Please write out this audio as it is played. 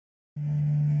You're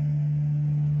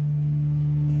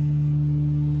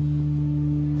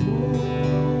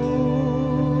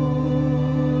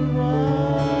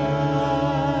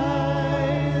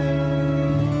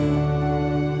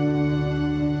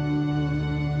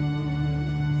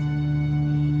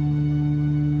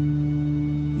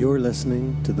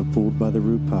listening to the Fooled by the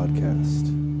Root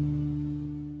podcast.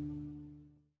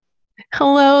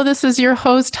 Hello, this is your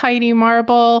host, Heidi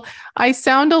Marble. I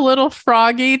sound a little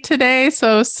froggy today,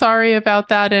 so sorry about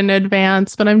that in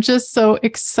advance, but I'm just so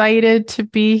excited to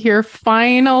be here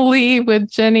finally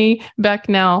with Jenny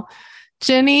Becknell.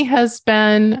 Jenny has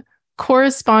been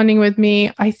corresponding with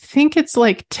me, I think it's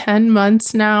like 10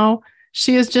 months now.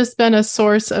 She has just been a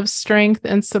source of strength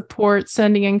and support,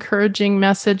 sending encouraging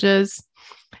messages.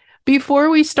 Before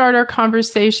we start our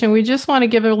conversation, we just want to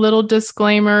give a little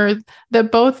disclaimer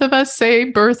that both of us say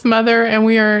birth mother, and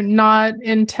we are not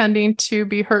intending to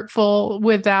be hurtful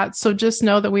with that. So just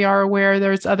know that we are aware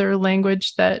there's other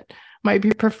language that might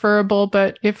be preferable.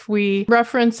 But if we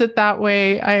reference it that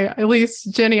way, at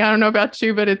least Jenny, I don't know about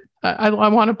you, but I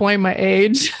want to blame my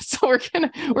age. So we're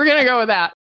gonna go with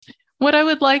that. What I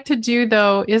would like to do,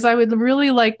 though, is I would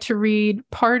really like to read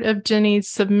part of Jenny's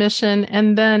submission,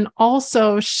 and then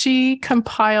also she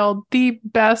compiled the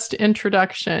best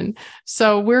introduction.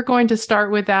 So we're going to start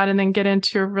with that and then get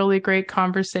into a really great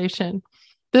conversation.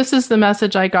 This is the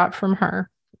message I got from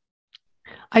her.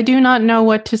 I do not know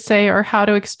what to say or how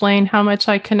to explain how much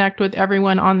I connect with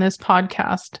everyone on this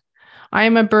podcast. I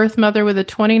am a birth mother with a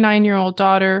 29-year-old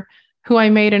daughter who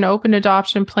I made an open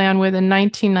adoption plan with in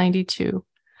 1992.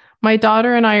 My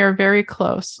daughter and I are very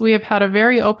close. We have had a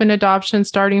very open adoption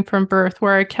starting from birth,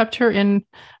 where I kept her in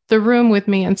the room with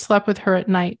me and slept with her at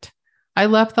night. I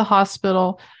left the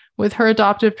hospital with her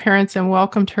adoptive parents and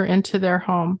welcomed her into their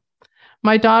home.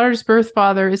 My daughter's birth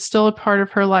father is still a part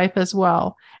of her life as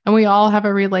well, and we all have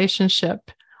a relationship.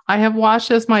 I have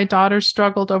watched as my daughter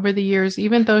struggled over the years,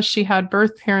 even though she had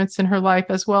birth parents in her life,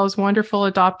 as well as wonderful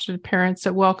adopted parents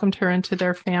that welcomed her into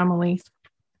their family.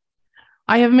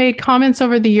 I have made comments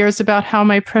over the years about how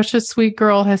my precious sweet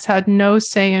girl has had no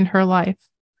say in her life.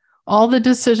 All the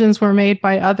decisions were made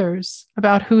by others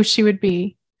about who she would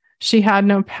be. She had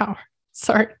no power.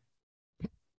 Sorry.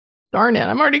 Darn it,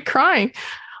 I'm already crying.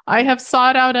 I have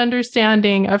sought out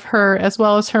understanding of her as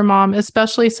well as her mom,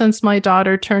 especially since my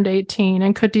daughter turned 18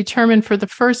 and could determine for the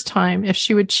first time if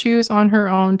she would choose on her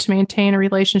own to maintain a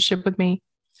relationship with me.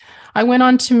 I went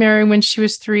on to marry when she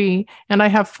was 3, and I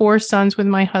have 4 sons with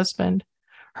my husband.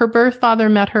 Her birth father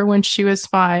met her when she was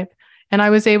 5, and I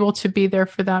was able to be there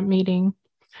for that meeting.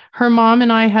 Her mom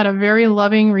and I had a very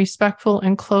loving, respectful,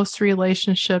 and close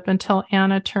relationship until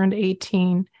Anna turned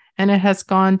 18, and it has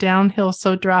gone downhill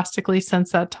so drastically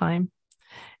since that time.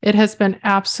 It has been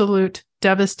absolute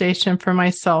devastation for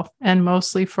myself and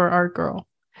mostly for our girl.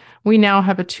 We now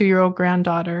have a 2-year-old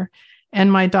granddaughter,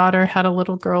 and my daughter had a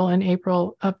little girl in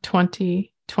April of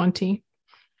 2020.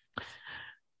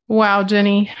 Wow,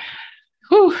 Jenny.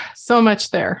 Whew, so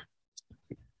much there.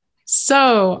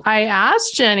 So I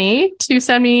asked Jenny to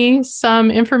send me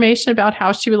some information about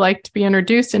how she would like to be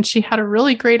introduced, and she had a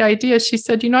really great idea. She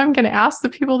said, I'm going to ask the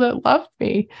people that love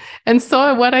me. And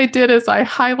so what I did is I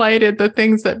highlighted the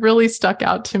things that really stuck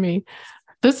out to me.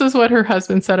 This is what her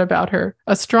husband said about her: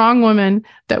 a strong woman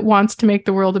that wants to make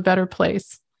the world a better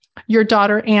place. Your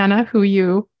daughter, Anna, who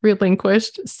you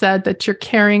relinquished, said that you're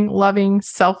caring, loving,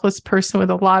 selfless person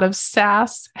with a lot of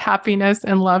sass, happiness,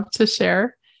 and love to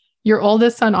share. Your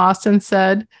oldest son, Austin,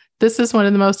 said, this is one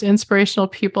of the most inspirational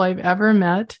people I've ever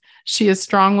met. She is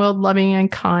strong-willed, loving,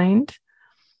 and kind.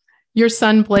 Your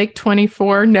son, Blake,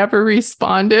 24, never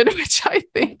responded, which I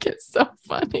think is so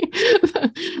funny.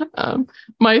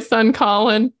 My son,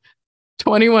 Colin,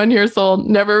 21 years old,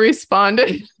 never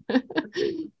responded.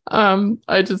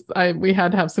 We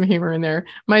had to have some humor in there.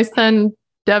 My son,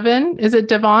 Devon, is it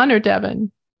Devon or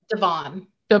Devon?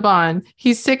 Devon.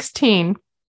 He's 16.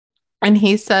 And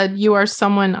he said, you are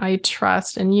someone I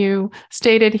trust. And you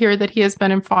stated here that he has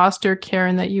been in foster care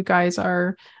and that you guys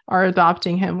are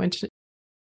adopting him, which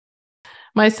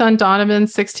my son, Donovan,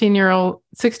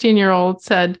 16-year-old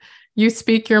said, you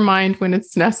speak your mind when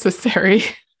it's necessary.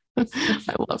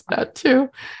 I love that too.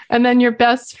 And then your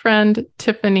best friend,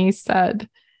 Tiffany, said,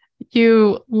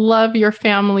 you love your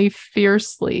family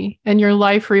fiercely, and your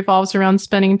life revolves around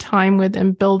spending time with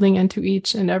and building into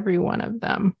each and every one of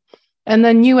them. And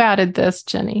then you added this,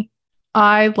 Jenny.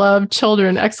 I love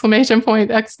children, ! I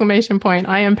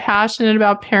am passionate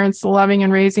about parents loving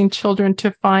and raising children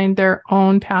to find their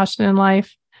own passion in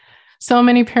life. So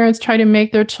many parents try to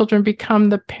make their children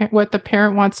become what the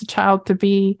parent wants a child to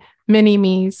be,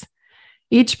 mini-me's.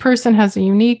 Each person has a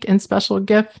unique and special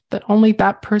gift that only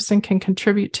that person can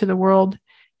contribute to the world.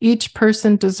 Each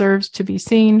person deserves to be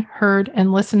seen, heard,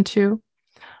 and listened to.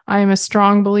 I am a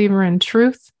strong believer in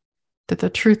truth, that the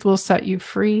truth will set you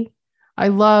free. I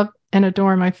love and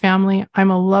adore my family.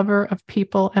 I'm a lover of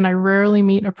people, and I rarely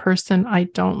meet a person I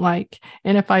don't like.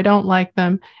 And if I don't like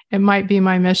them, it might be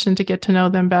my mission to get to know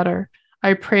them better.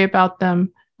 I pray about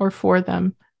them or for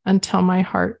them until my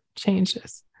heart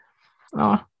changes.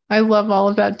 Oh, I love all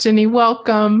of that, Jenny.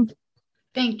 Welcome.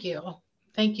 Thank you.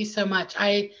 Thank you so much.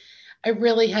 I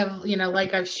really have,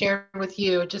 like I've shared with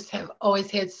you, just have always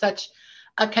had such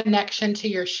a connection to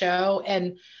your show.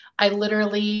 And I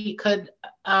literally could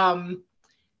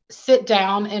sit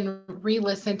down and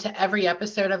re-listen to every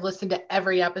episode. I've listened to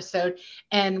every episode.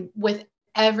 And with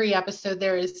every episode,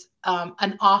 there is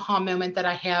an aha moment that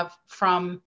I have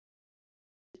from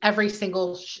every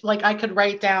single, like I could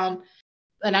write down,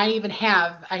 and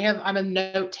I'm a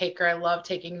note taker. I love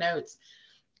taking notes.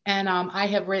 And I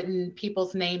have written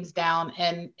people's names down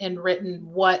and written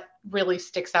what really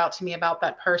sticks out to me about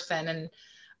that person.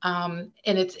 And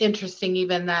it's interesting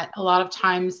even that a lot of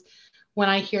times when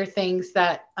I hear things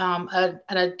that an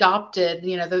adopted,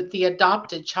 the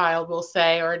adopted child will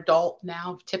say, or adult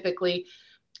now typically,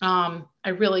 I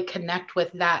really connect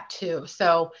with that too.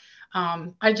 So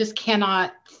I just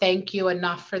cannot thank you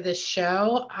enough for this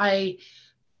show. I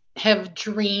have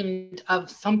dreamed of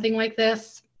something like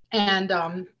this,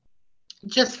 and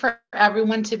just for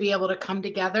everyone to be able to come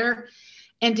together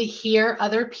and to hear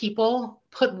other people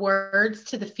put words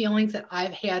to the feelings that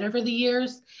I've had over the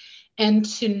years, and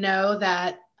to know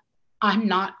that I'm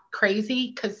not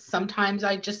crazy, because sometimes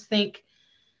I just think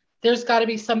there's got to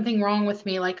be something wrong with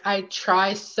me. Like I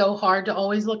try so hard to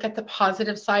always look at the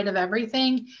positive side of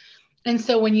everything. And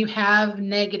so when you have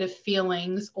negative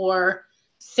feelings or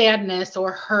sadness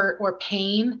or hurt or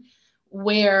pain,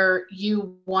 where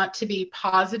you want to be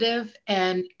positive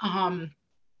and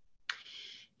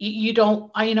you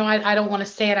don't, I don't want to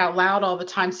say it out loud all the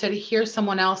time. So to hear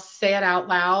someone else say it out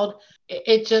loud,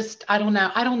 it just, I don't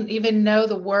know. I don't even know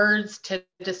the words to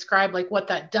describe like what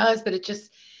that does, but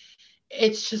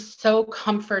it's just so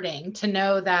comforting to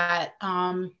know that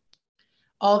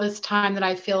all this time that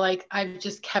I feel like I've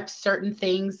just kept certain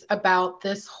things about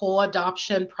this whole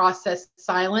adoption process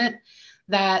silent,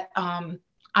 that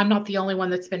I'm not the only one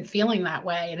that's been feeling that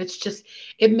way. And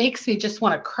it makes me just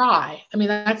want to cry. I mean,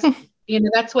 that's,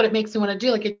 that's what it makes me want to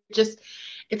do. Like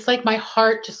it's like my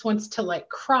heart just wants to like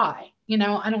cry, I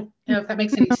don't know if that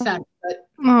makes any sense, but.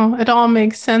 Oh, it all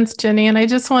makes sense, Jenny. And I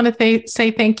just want to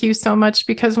say thank you so much,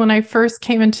 because when I first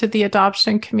came into the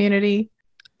adoption community,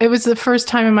 it was the first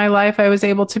time in my life I was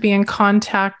able to be in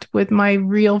contact with my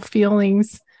real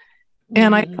feelings.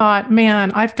 And I thought,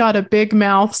 man, I've got a big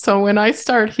mouth. So when I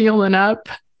start healing up,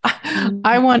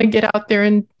 I want to get out there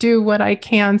and do what I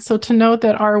can. So to know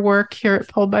that our work here at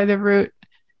Pulled by the Root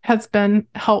has been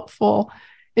helpful,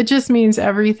 it just means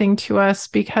everything to us,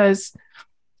 because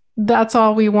that's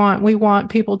all we want. We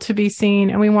want people to be seen,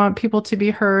 and we want people to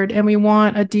be heard, and we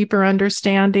want a deeper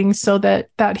understanding so that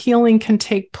that healing can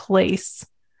take place.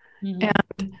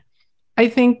 And I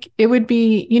think it would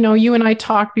be, you and I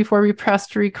talked before we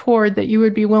pressed record that you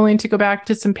would be willing to go back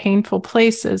to some painful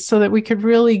places so that we could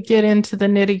really get into the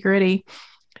nitty gritty.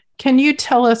 Can you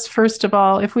tell us, first of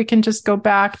all, if we can just go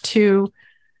back to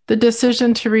the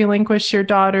decision to relinquish your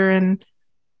daughter, and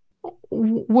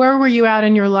where were you at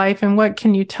in your life, and what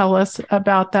can you tell us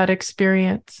about that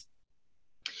experience?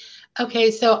 Okay,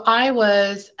 so I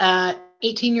was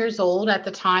 18 years old at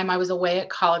the time. I was away at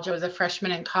college. I was a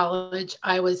freshman in college.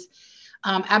 I was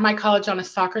at my college on a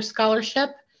soccer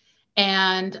scholarship.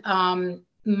 And at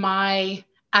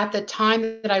the time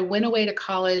that I went away to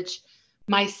college,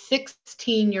 my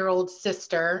 16-year-old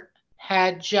sister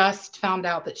had just found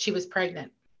out that she was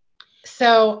pregnant.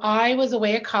 So I was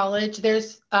away at college.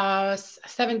 There's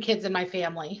 7 kids in my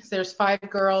family. So there's 5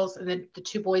 girls, and then the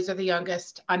 2 boys are the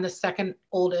youngest. I'm the second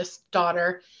oldest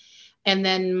daughter. And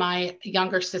then my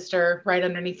younger sister right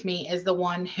underneath me is the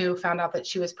one who found out that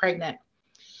she was pregnant.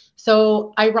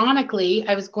 So ironically,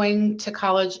 I was going to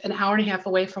college an hour and a half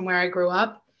away from where I grew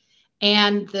up.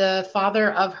 And the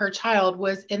father of her child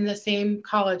was in the same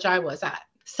college I was at.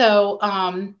 So,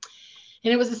 and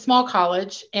it was a small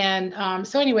college. And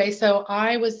so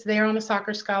I was there on a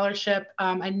soccer scholarship.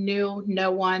 I knew no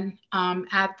one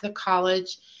at the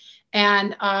college.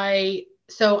 And I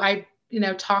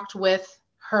talked with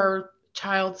her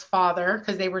child's father,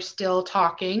 because they were still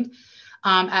talking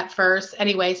at first.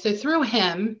 Anyway, so through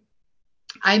him,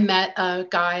 I met a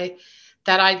guy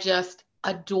that I just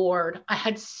adored. I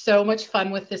had so much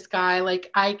fun with this guy.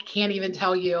 Like, I can't even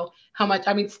tell you how much,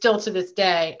 I mean, still to this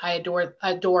day, I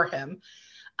adore him.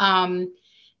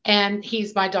 And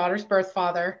he's my daughter's birth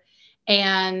father.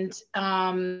 And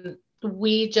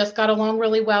we just got along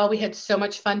really well. We had so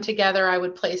much fun together. I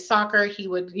would play soccer. He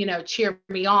would, cheer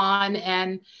me on.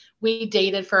 And we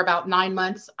dated for about 9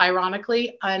 months,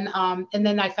 ironically. And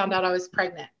then I found out I was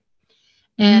pregnant.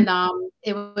 And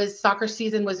it was, soccer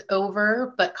season was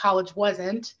over, but college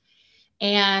wasn't.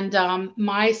 And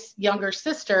my younger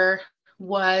sister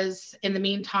was, in the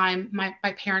meantime, my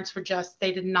parents were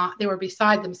they were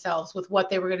beside themselves with what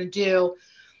they were going to do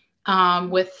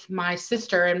with my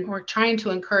sister. And we're trying to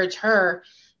encourage her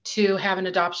to have an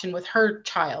adoption with her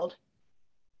child.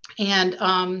 And,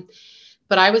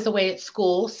 but I was away at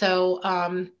school.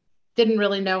 So, didn't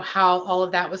really know how all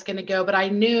of that was going to go, but I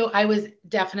knew I was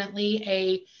definitely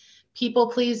a people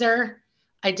pleaser.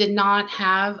 I did not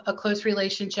have a close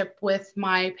relationship with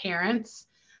my parents.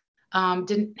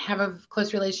 Didn't have a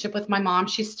close relationship with my mom.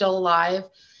 She's still alive.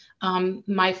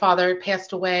 My father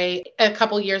passed away a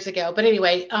couple years ago, but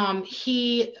anyway,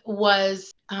 he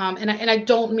was, and I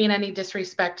don't mean any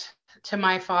disrespect to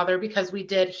my father, because we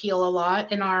did heal a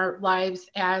lot in our lives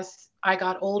as I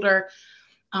got older.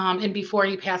 And before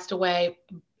he passed away,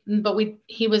 but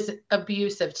he was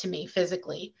abusive to me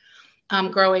physically,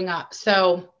 growing up.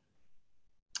 So,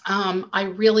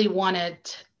 I really wanted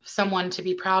someone to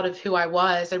be proud of who I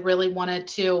was. I really wanted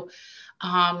to,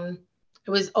 I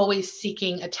was always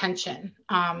seeking attention,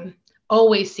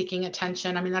 always seeking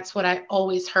attention. I mean, that's what I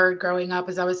always heard growing up,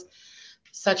 is I was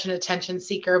such an attention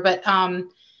seeker, but,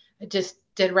 I just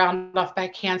did round off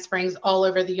back handsprings all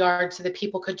over the yard so that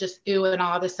people could just ooh and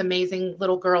ah, this amazing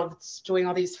little girl that's doing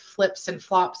all these flips and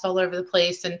flops all over the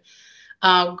place. And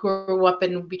grew up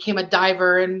and became a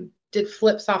diver and did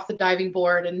flips off the diving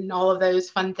board and all of those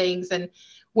fun things, and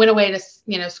went away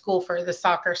to, school for the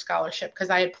soccer scholarship, because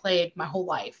I had played my whole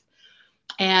life.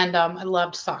 And I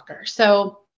loved soccer.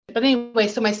 So, but anyway,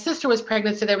 so my sister was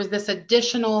pregnant. So there was this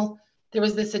additional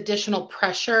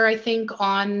pressure, I think,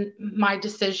 on my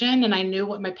decision. And I knew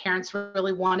what my parents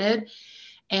really wanted.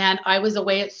 And I was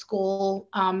away at school.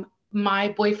 My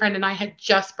boyfriend and I had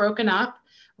just broken up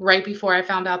right before I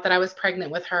found out that I was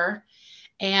pregnant with her.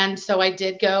 And so I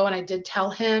did go and I did tell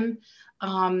him.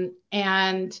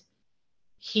 And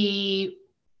he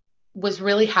was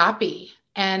really happy.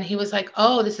 And he was like,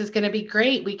 oh, this is going to be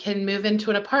great. We can move into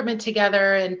an apartment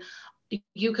together, and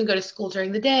you can go to school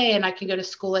during the day and I can go to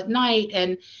school at night,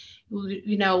 and,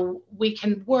 we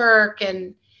can work.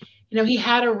 And, he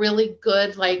had a really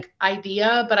good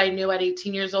idea, but I knew at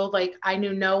 18 years old, I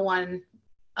knew no one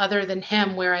other than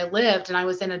him where I lived, and I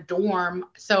was in a dorm.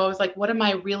 So I was like, what am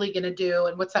I really going to do?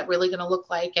 And what's that really going to look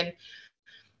like? And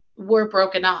we're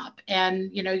broken up,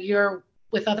 and, you're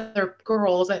with other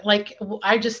girls.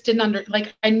 I just didn't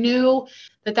I knew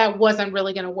that wasn't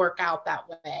really going to work out that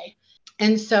way.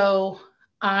 And so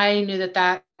I knew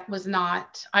that was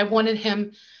not, I wanted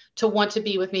him to want to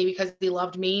be with me because he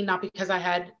loved me, not because I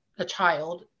had a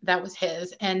child that was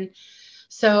his. And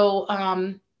so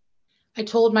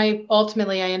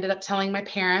ultimately I ended up telling my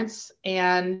parents,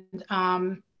 and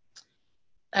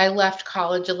I left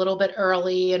college a little bit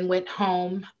early and went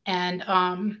home, and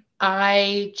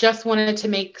I just wanted to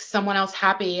make someone else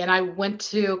happy. And I went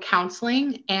to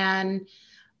counseling, and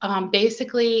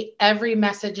basically every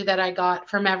message that I got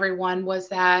from everyone was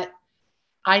that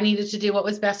I needed to do what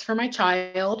was best for my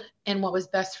child. And what was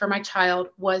best for my child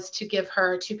was to give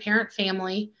her a 2-parent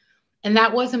family. And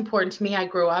that was important to me. I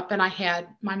grew up and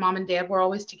my mom and dad were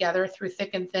always together through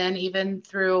thick and thin, even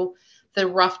through the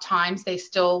rough times, they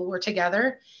still were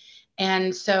together.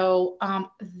 And so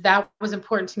that was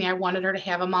important to me. I wanted her to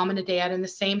have a mom and a dad in the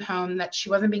same home, that she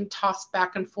wasn't being tossed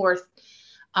back and forth,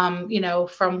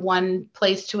 from one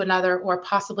place to another, or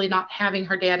possibly not having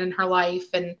her dad in her life.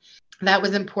 And that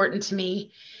was important to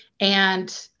me. And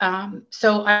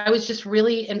so I was just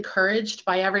really encouraged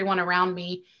by everyone around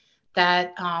me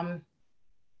that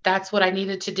that's what I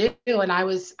needed to do. And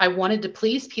I wanted to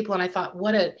please people. And I thought,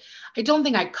 I don't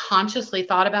think I consciously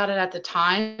thought about it at the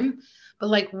time,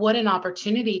 but what an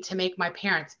opportunity to make my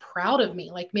parents proud of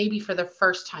me, maybe for the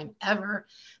first time ever,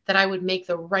 that I would make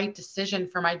the right decision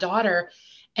for my daughter.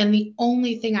 And the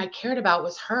only thing I cared about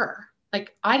was her.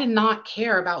 I did not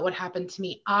care about what happened to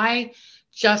me. I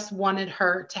just wanted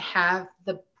her to have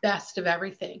the best of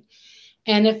everything.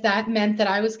 And if that meant that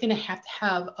I was going to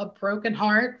have a broken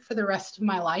heart for the rest of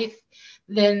my life,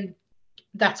 then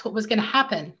that's what was going to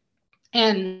happen.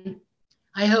 And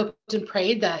I hoped and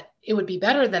prayed that it would be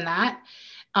better than that.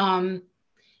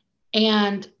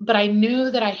 But I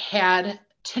knew that I had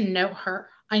to know her.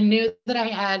 I knew that I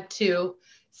had to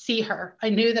see her. I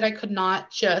knew that I could not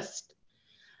just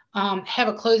have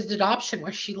a closed adoption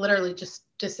where she literally just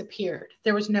disappeared.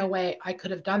 There was no way I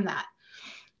could have done that.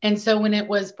 And so when it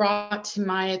was brought to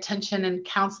my attention in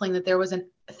counseling that there was a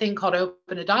thing called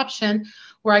open adoption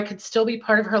where I could still be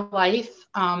part of her life,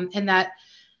 and that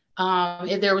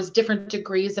there was different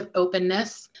degrees of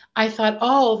openness, I thought,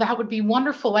 oh, that would be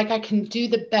wonderful. Like I can do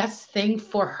the best thing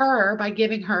for her by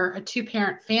giving her a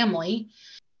 2-parent family,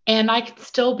 and I can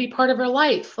still be part of her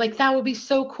life. Like that would be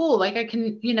so cool. Like I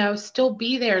can, still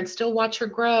be there and still watch her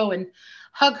grow and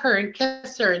hug her and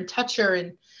kiss her and touch her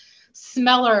and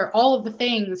smell her, all of the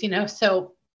things,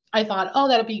 So I thought, oh,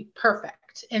 that'll be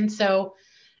perfect. And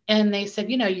they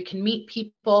said, you can meet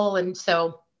people. And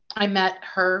so I met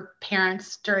her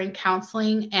parents during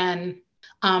counseling, and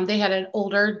they had an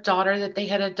older daughter that they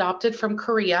had adopted from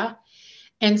Korea.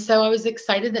 And so I was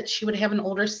excited that she would have an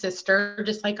older sister,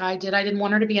 just like I did. I didn't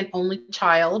want her to be an only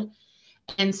child.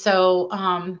 And so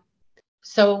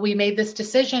we made this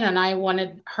decision, and I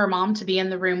wanted her mom to be in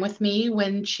the room with me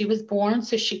when she was born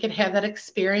so she could have that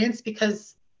experience,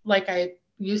 because like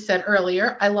you said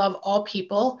earlier, I love all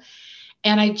people,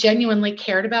 and I genuinely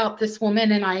cared about this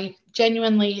woman. And I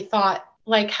genuinely thought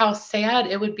like how sad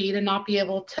it would be to not be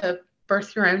able to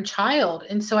birth your own child.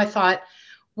 And so I thought,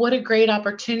 what a great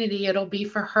opportunity it'll be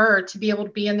for her to be able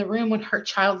to be in the room when her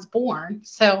child's born.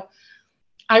 So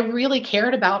I really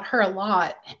cared about her a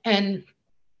lot, and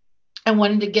I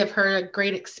wanted to give her a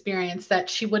great experience that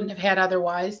she wouldn't have had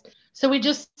otherwise. So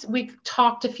we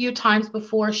talked a few times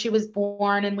before she was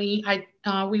born, and we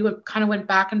went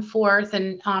back and forth,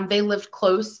 and they lived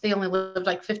close. They only lived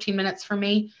like 15 minutes from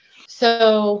me.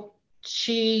 So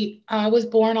she was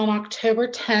born on October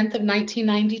 10th of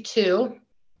 1992.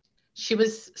 She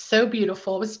was so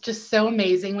beautiful. It was just so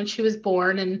amazing when she was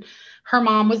born, and her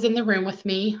mom was in the room with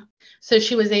me. So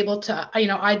she was able to,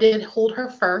 I did hold her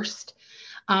first.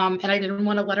 And I didn't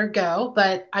want to let her go,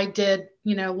 but I did,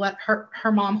 let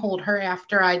her mom hold her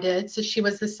after I did. So she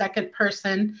was the second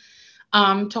person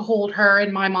to hold her,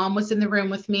 and my mom was in the room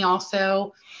with me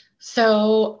also.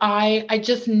 So I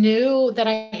just knew that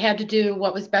I had to do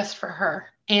what was best for her.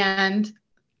 And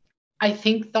I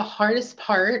think the hardest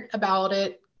part about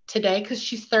it today, because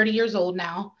she's 30 years old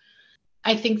now,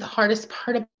 I think the hardest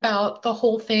part about the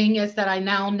whole thing is that I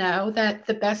now know that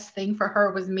the best thing for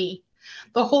her was me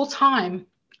the whole time.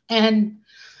 And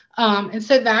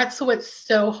so that's what's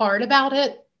so hard about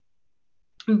it.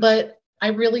 But I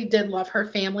really did love her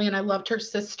family, and I loved her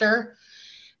sister.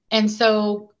 And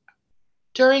so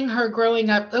during her growing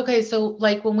up, okay, so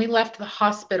like when we left the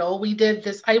hospital, we did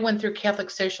this, I went through Catholic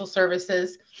Social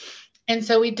Services. And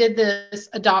so we did this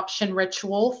adoption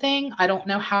ritual thing. I don't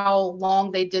know how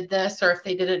long they did this, or if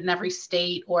they did it in every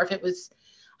state, or if it was,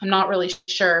 I'm not really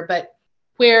sure, but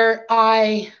where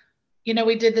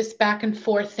we did this back and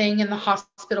forth thing in the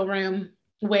hospital room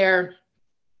where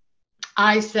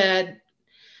I said,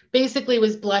 basically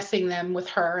was blessing them with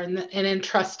her and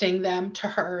entrusting them to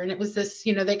her. And it was this,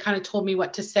 they kind of told me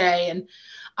what to say, and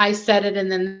I said it.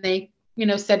 And then they,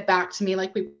 said back to me,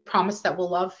 like, we promise that we'll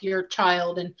love your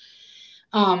child. And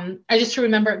I just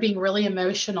remember it being really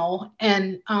emotional.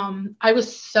 And I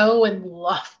was so in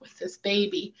love with this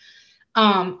baby.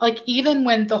 Like even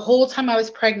when the whole time I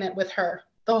was pregnant with her,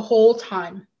 the whole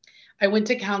time I went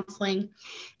to counseling,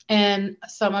 and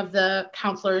some of the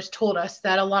counselors told us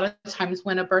that a lot of times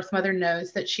when a birth mother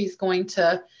knows that she's going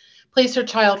to place her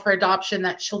child for adoption,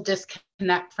 that she'll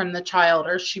disconnect from the child,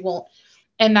 or she won't.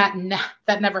 And that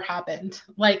never happened.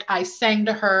 Like I sang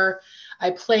to her,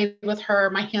 I played with her,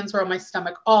 my hands were on my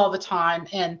stomach all the time.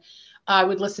 And I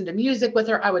would listen to music with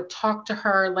her. I would talk to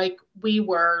her like we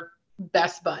were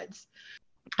best buds.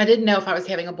 I didn't know if I was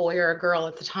having a boy or a girl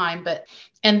at the time,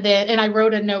 and I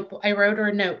wrote a notebook. I wrote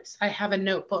her notes. I have a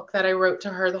notebook that I wrote to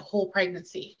her the whole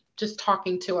pregnancy, just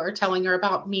talking to her, telling her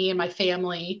about me and my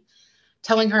family,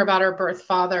 telling her about her birth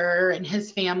father and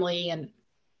his family. And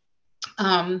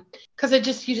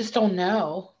because you just don't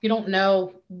know. You don't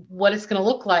know what it's going to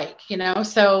look like,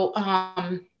 So,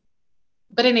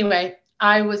 but anyway,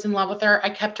 I was in love with her. I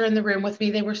kept her in the room with me.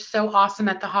 They were so awesome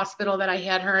at the hospital that I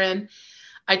had her in.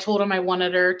 I told them I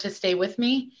wanted her to stay with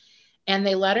me, and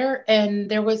they let her. And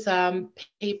there was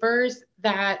papers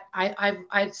that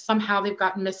I somehow they've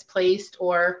gotten misplaced,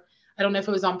 or I don't know if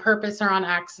it was on purpose or on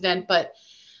accident, but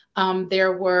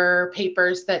there were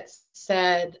papers that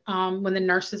said when the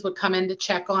nurses would come in to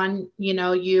check on,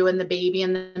 you and the baby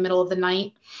in the middle of the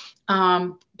night,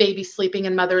 baby sleeping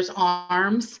in mother's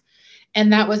arms.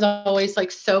 And that was always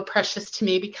like so precious to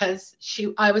me, because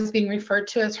I was being referred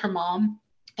to as her mom.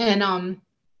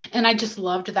 And I just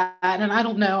loved that. And I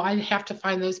don't know, I have to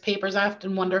find those papers. I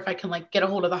often wonder if I can like get a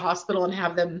hold of the hospital and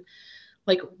have them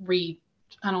like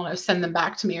I don't know, send them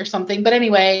back to me or something. But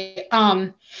anyway,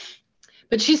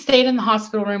 but she stayed in the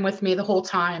hospital room with me the whole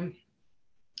time.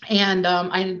 And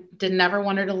I did never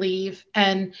want her to leave.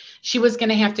 And she was going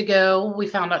to have to go. We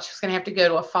found out she was going to have to go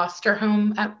to a foster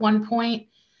home at one point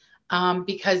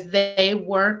because they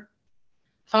weren't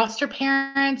foster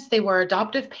parents. They were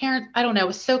adoptive parents. I don't know. It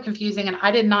was so confusing. And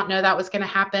I did not know that was going to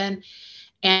happen.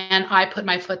 And I put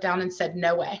my foot down and said,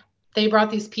 no way. They brought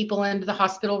these people into the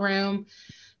hospital room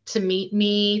to meet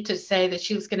me, to say that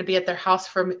she was going to be at their house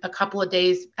for a couple of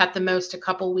days, at the most a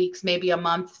couple weeks, maybe a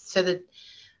month, so that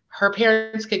her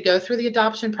parents could go through the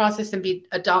adoption process and be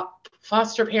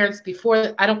foster parents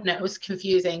before. I don't know. It was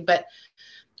confusing, but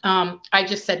I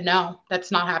just said, no,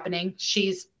 that's not happening.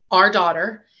 She's our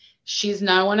daughter. She's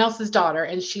no one else's daughter,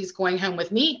 and she's going home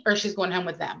with me or she's going home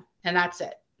with them. And that's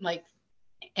it. Like,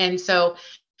 and so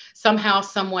somehow,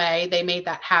 some way they made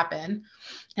that happen.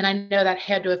 And I know that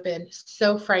had to have been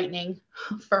so frightening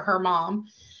for her mom,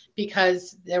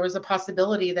 because there was a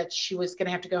possibility that she was going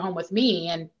to have to go home with me.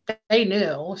 And they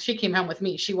knew she came home with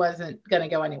me, she wasn't going to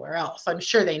go anywhere else. I'm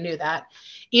sure they knew that,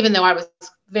 even though I was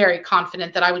very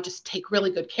confident that I would just take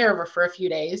really good care of her for a few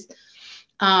days.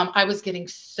 I was getting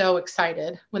so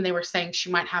excited when they were saying she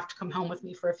might have to come home with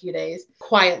me for a few days,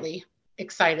 quietly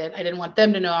excited. I didn't want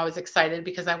them to know I was excited,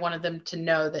 because I wanted them to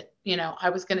know that, you know, I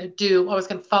was going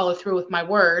to follow through with my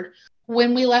word.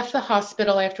 When we left the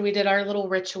hospital, after we did our little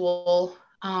ritual,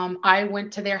 I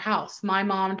went to their house. My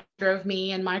mom drove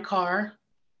me in my car,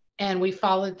 and we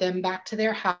followed them back to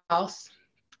their house.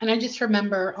 And I just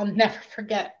remember, I'll never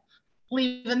forget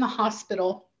leaving the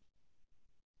hospital,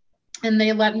 and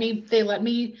they let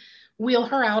me wheel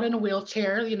her out in a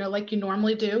wheelchair, you know, like you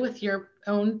normally do with your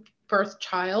own birth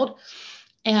child.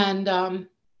 And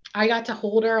I got to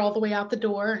hold her all the way out the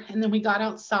door. And then we got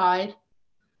outside,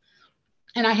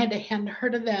 and I had to hand her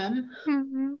to them.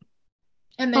 Mm-hmm.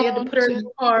 And they had to put her in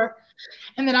the car.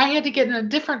 And then I had to get in a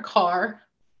different car.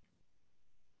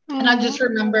 And I just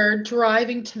remember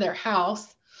driving to their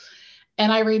house.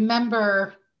 And I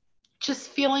remember just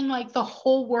feeling like the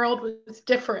whole world was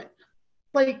different.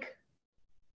 Like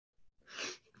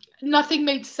nothing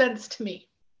made sense to me.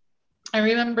 I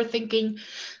remember thinking,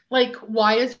 like,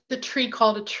 why is the tree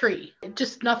called a tree?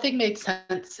 Just nothing made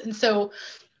sense. And so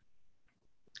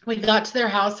we got to their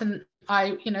house, and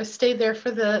I, you know, stayed there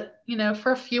for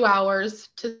for a few hours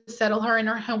to settle her in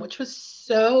her home, which was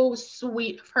so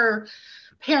sweet of her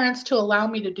parents to allow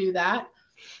me to do that.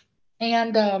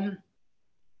 And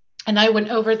I went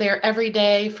over there every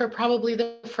day for probably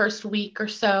the first week or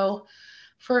so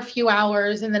for a few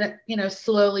hours. And then it, you know,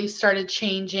 slowly started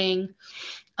changing.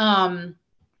 I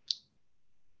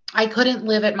couldn't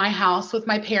live at my house with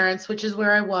my parents, which is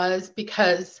where I was,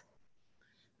 because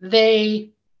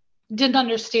they didn't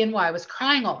understand why I was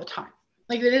crying all the time.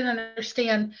 Like, they didn't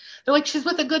understand. They're like, she's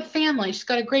with a good family. She's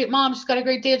got a great mom. She's got a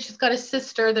great dad. She's got a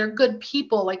sister. They're good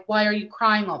people. Like, why are you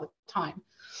crying all the time?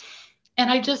 And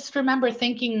I just remember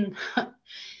thinking, and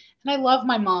I love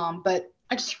my mom, but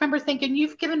I just remember thinking,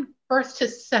 you've given birth to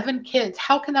 7 kids.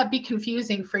 How can that be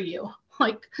confusing for you?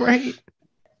 Like, right.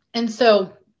 And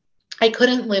so I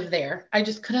couldn't live there. I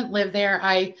just couldn't live there.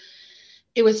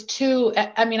 It was too,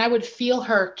 I mean, I would feel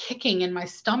her kicking in my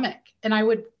stomach, and I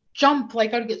would jump,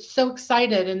 like I would get so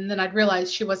excited, and then I'd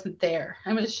realize she wasn't there.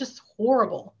 I mean, it's just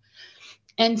horrible.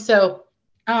 And so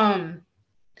I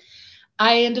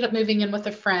ended up moving in with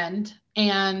a friend,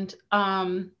 and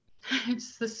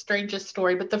it's the strangest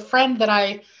story, but the friend that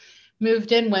I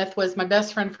moved in with was my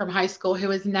best friend from high school,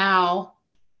 who is now,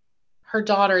 her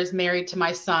daughter is married to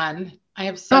my son. I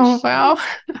have such. Oh,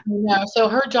 wow. So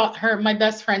my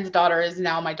best friend's daughter is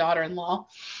now my daughter-in-law.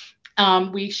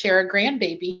 We share a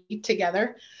grandbaby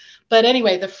together. But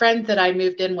anyway, the friend that I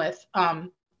moved in with, I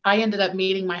ended up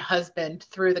meeting my husband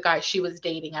through the guy she was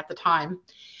dating at the time.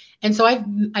 And so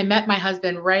I met my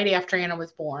husband right after Anna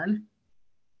was born.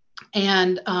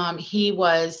 And he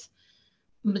was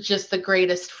just the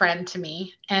greatest friend to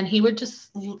me. And he would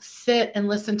just sit and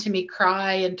listen to me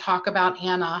cry and talk about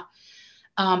Anna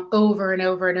over and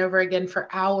over and over again for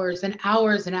hours and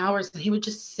hours and hours. And he would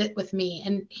just sit with me,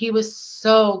 and he was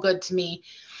so good to me.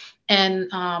 And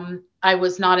I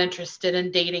was not interested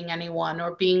in dating anyone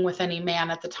or being with any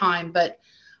man at the time, but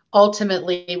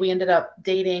ultimately we ended up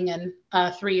dating, and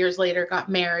 3 years later got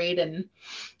married, and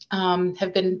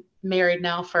have been married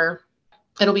now for,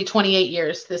 it'll be 28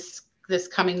 years this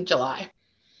coming July.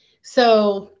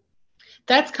 So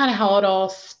that's kind of how it all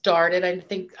started. I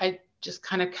think I just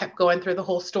kind of kept going through the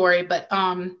whole story, but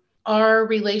our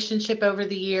relationship over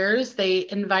the years, they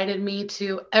invited me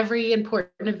to every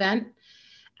important event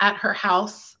at her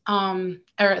house, or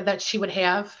that she would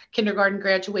have: kindergarten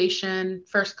graduation,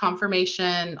 first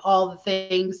confirmation, all the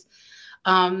things.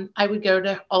 I would go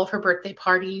to all of her birthday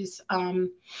parties.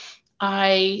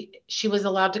 She was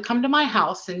allowed to come to my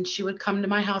house, and she would come to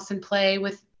my house and play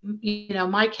with,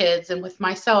 my kids and with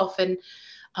myself. And,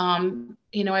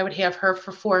 I would have her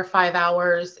for 4 or 5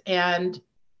 hours, and,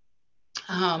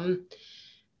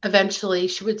 eventually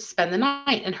she would spend the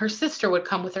night, and her sister would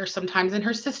come with her sometimes, and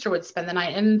her sister would spend the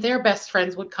night, and their best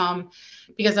friends would come,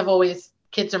 because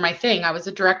kids are my thing. I was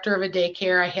a director of a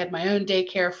daycare. I had my own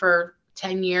daycare for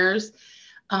 10 years.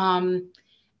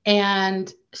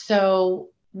 And so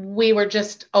we were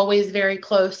just always very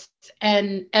close.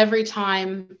 And every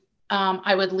time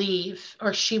I would leave,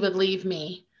 or she would leave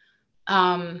me,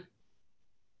 I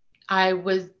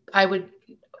would,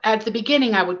 at the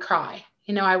beginning, I would cry.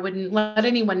 I wouldn't let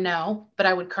anyone know, but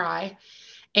I would cry.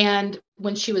 And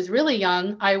when she was really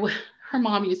young, her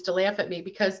mom used to laugh at me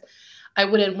because I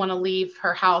wouldn't want to leave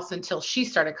her house until she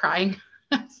started crying.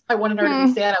 I wanted her to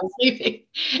be sad I was leaving.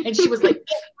 And she was like,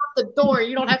 get out the door.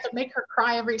 You don't have to make her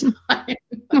cry every time.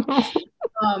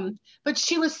 But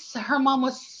her mom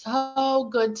was so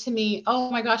good to me.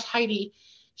 Oh my gosh, Heidi,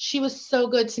 she was so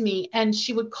good to me. And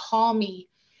she would call me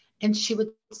and she would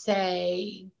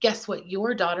say, guess what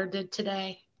your daughter did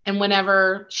today? And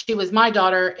whenever she was my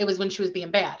daughter, it was when she was being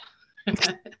bad.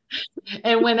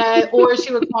 And or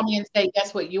she would call me and say,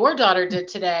 guess what your daughter did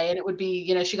today? And it would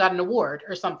be, she got an award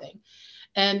or something.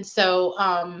 And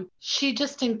so she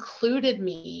just included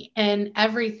me in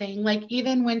everything. Like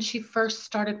even when she first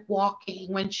started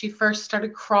walking, when she first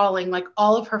started crawling, like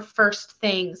all of her first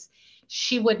things,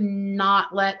 she would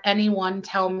not let anyone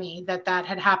tell me that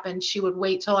had happened. She would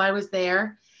wait till I was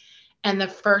there. And the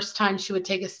first time she would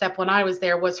take a step when I was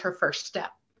there was her first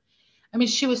step. I mean,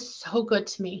 she was so good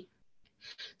to me.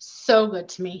 So good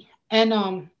to me.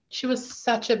 And she was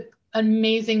such an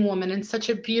amazing woman and such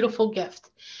a beautiful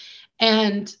gift.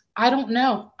 And I don't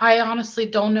know. I honestly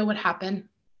don't know what happened.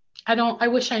 I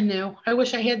wish I knew. I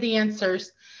wish I had the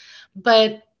answers.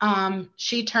 But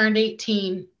she turned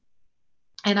 18.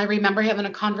 And I remember having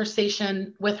a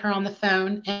conversation with her on the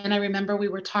phone. And I remember we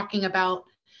were talking about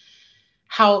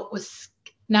how it was.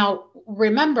 Now,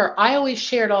 remember, I always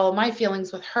shared all of my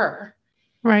feelings with her.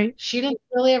 Right. She didn't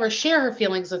really ever share her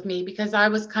feelings with me because I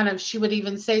was she would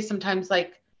even say sometimes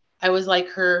like I was like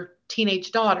her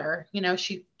teenage daughter.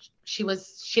 She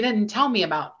didn't tell me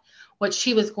about what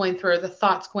she was going through, or the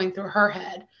thoughts going through her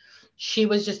head. She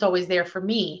was just always there for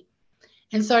me.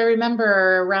 And so I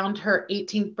remember around her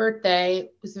 18th birthday,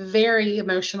 it was very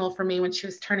emotional for me when she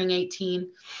was turning 18.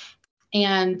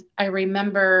 And I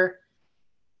remember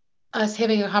us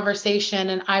having a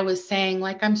conversation, and I was saying,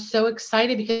 like, I'm so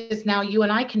excited because now you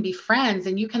and I can be friends,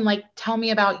 and you can like tell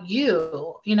me about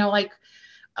you, like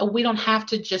we don't have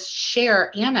to just share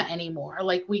Anna anymore.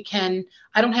 Like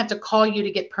I don't have to call you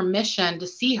to get permission to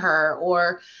see her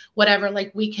or whatever.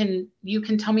 Like you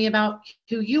can tell me about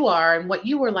who you are and what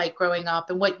you were like growing up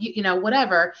and what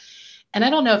whatever. And I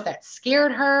don't know if that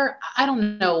scared her. I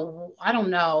don't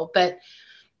know. But,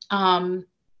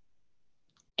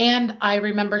 and I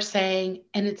remember saying,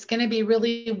 and it's going to be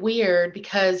really weird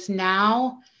because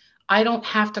now I don't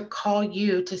have to call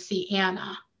you to see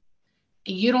Anna.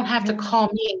 You don't have to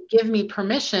call me and give me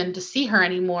permission to see her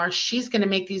anymore. She's going to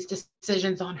make these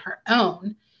decisions on her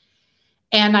own.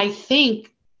 And I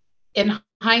think in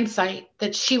hindsight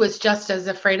that she was just as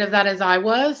afraid of that as I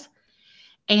was.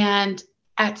 And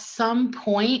at some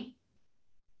point,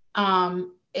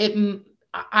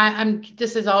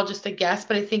 this is all just a guess,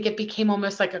 but I think it became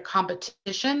almost like a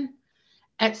competition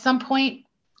at some point.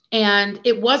 And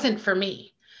it wasn't for me.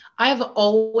 I've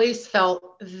always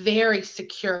felt very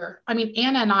secure. I mean,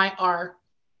 Anna and I are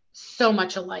so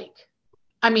much alike.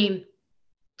 I mean,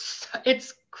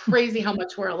 it's crazy how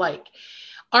much we're alike.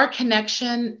 Our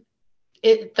connection,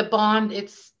 the bond,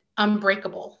 it's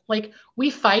unbreakable. Like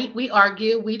we fight, we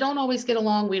argue, we don't always get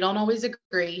along, we don't always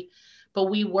agree,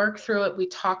 but we work through it, we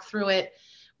talk through it,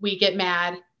 we get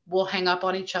mad, we'll hang up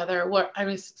on each other.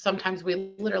 Sometimes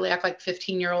we literally act like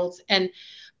 15-year-olds,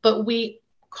 but we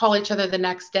call each other the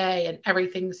next day and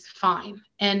everything's fine.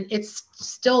 And it's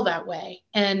still that way.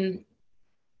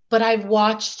 But I've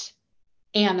watched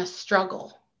Anna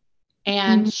struggle,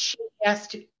 and she has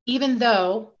to, even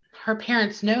though her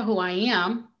parents know who I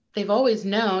am, they've always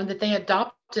known that they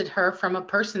adopted her from a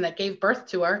person that gave birth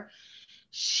to her.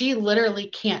 She literally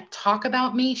can't talk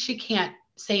about me. She can't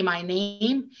say my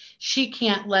name. She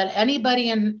can't let anybody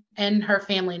in her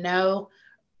family know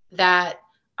that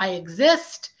I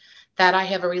exist, that I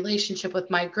have a relationship with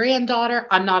my granddaughter.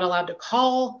 I'm not allowed to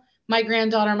call my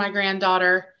granddaughter my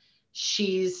granddaughter.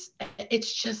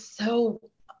 It's just so,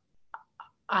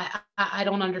 I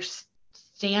don't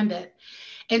understand it.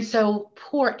 And so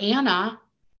poor Anna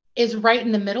is right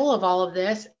in the middle of all of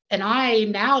this. And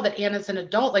now that Anna's an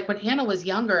adult, like when Anna was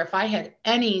younger, if I had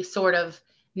any sort of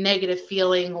negative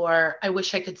feeling, or I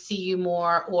wish I could see you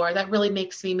more, or that really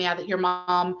makes me mad that your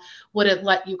mom wouldn't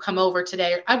let you come over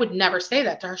today, I would never say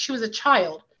that to her. She was a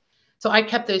child. So I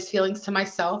kept those feelings to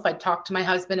myself. I'd talk to my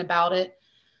husband about it.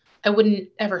 I wouldn't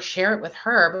ever share it with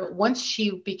her. But once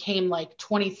she became like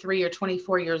 23 or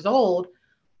 24 years old,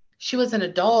 she was an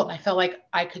adult, and I felt like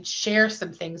I could share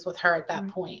some things with her at that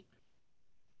point.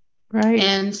 Right.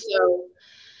 And so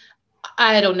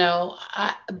I don't know,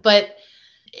 but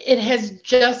it has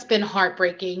just been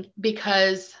heartbreaking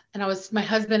because, my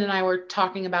husband and I were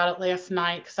talking about it last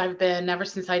night, because ever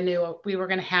since I knew we were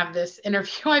going to have this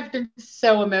interview, I've been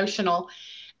so emotional.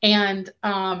 And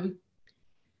I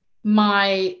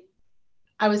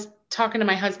was talking to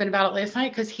my husband about it last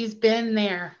night, because he's been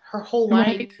there her whole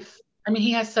life. I mean,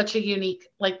 he has such a unique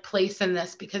place in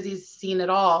this because he's seen it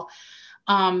all.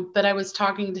 But I was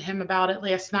talking to him about it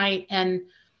last night, and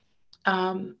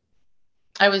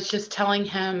I was just telling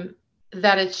him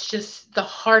that it's just the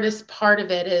hardest part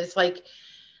of it is like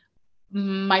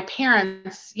my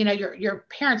parents, your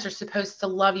parents are supposed to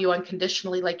love you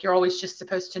unconditionally. Like you're always just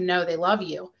supposed to know they love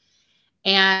you.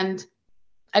 And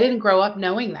I didn't grow up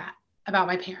knowing that about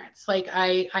my parents. Like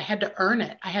I had to earn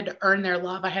it. I had to earn their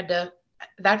love.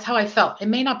 That's how I felt. It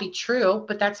may not be true,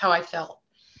 but that's how I felt.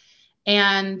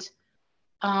 And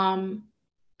I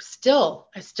still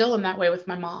am that way with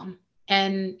my mom.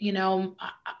 And,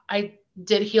 I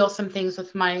did heal some things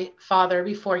with my father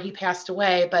before he passed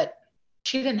away, but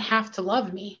she didn't have to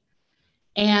love me.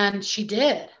 And she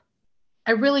did.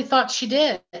 I really thought she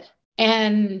did.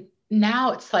 And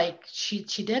now it's like she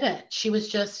didn't. She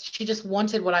just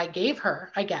wanted what I gave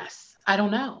her, I guess. I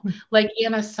don't know. Like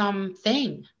Anna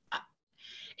something.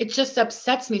 It just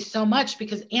upsets me so much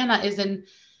because Anna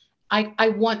I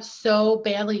want so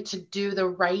badly to do the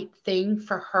right thing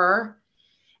for her.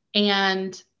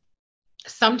 And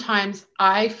sometimes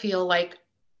I feel like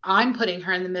I'm putting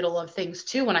her in the middle of things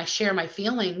too. When I share my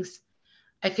feelings,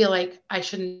 I feel like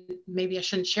maybe I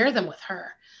shouldn't share them with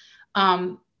her.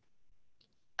 I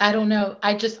don't know.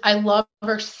 I love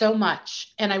her so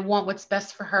much, and I want what's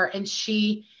best for her. And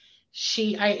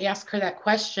I asked her that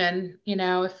question,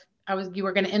 if you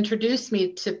were going to introduce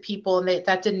me to people and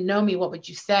that didn't know me, what would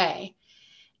you say?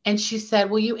 And she said,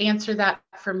 will you answer that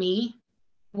for me?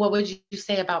 What would you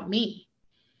say about me?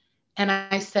 And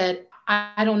I said,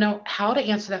 I don't know how to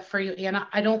answer that for you, Anna.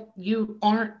 You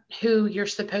aren't who you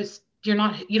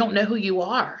don't know who you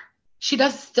are. She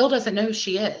still doesn't know who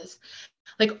she is.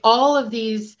 Like all of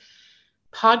these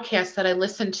podcasts that I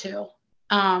listen to,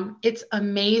 it's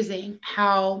amazing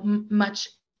how much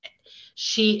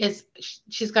she's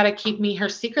got to keep me her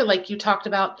secret. Like you talked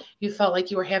about, you felt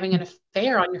like you were having an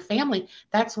affair on your family.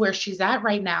 That's where she's at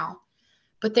right now.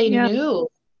 But they knew.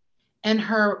 And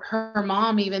her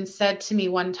mom even said to me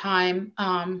one time,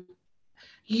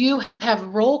 you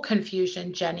have role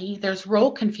confusion, Jenny. There's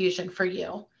role confusion for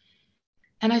you.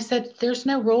 And I said, there's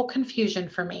no role confusion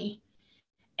for me.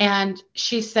 And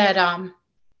she said,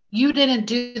 you didn't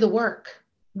do the work.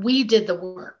 We did the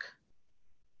work.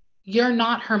 You're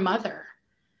not her mother.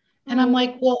 And I'm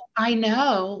like, well, I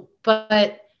know,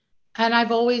 and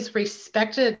I've always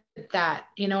respected that.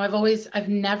 I've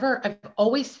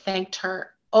always thanked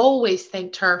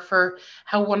her for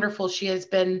how wonderful she has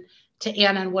been to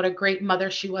Anna and what a great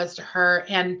mother she was to her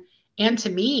and to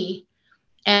me.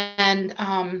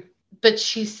 And, but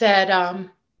she said,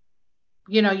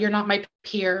 you're not my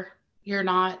peer. You're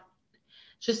not.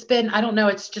 Just been, I don't know.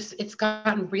 It's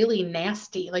gotten really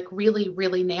nasty, like really,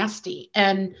 really nasty.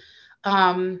 And,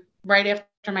 right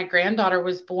after my granddaughter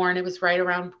was born, it was right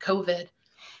around COVID.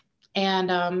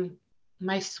 And,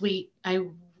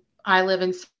 I live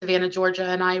in Savannah, Georgia,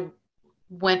 and I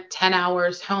went 10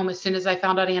 hours home as soon as I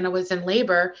found out Anna was in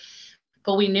labor.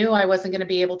 But we knew I wasn't going to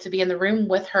be able to be in the room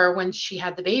with her when she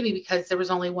had the baby because there was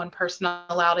only one person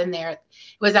allowed in there. It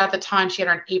was at the time she had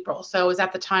her in April. So it was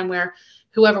at the time where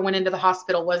whoever went into the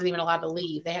hospital wasn't even allowed to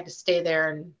leave. They had to stay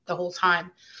there the whole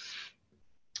time.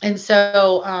 And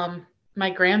so my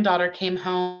granddaughter came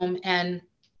home, and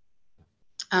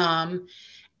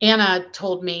Anna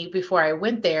told me before I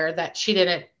went there that she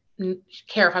didn't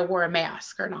care if I wore a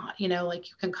mask or not. Like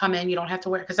you can come in, you don't have to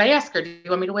wear, because I asked her, do you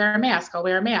want me to wear a mask? I'll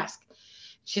wear a mask.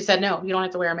 She said, no, you don't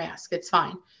have to wear a mask. It's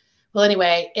fine. Well,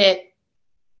 anyway, it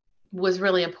was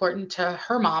really important to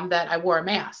her mom that I wore a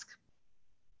mask.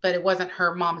 but it wasn't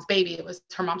her mom's baby. It was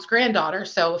her mom's granddaughter.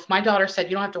 So if my daughter said,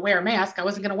 you don't have to wear a mask, I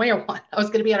wasn't going to wear one. I was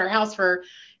going to be at her house for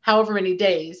however many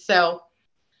days. So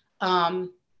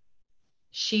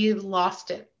she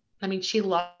lost it. I mean, she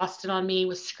lost it on me,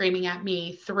 was screaming at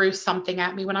me, threw something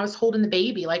at me when I was holding the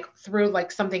baby, like threw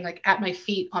like something like at my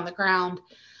feet on the ground,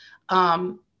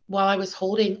 while I was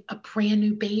holding a brand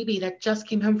new baby that just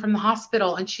came home from the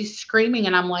hospital, and she's screaming.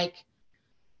 And I'm like,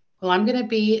 well, I'm going to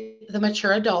be the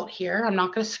mature adult here. I'm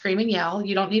not going to scream and yell.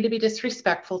 You don't need to be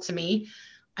disrespectful to me.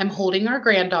 I'm holding our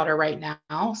granddaughter right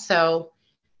now. So,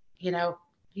 you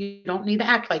don't need to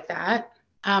act like that.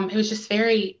 It was just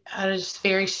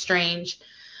very strange,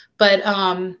 but,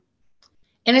 and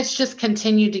it's just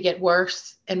continued to get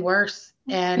worse and worse.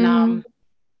 And,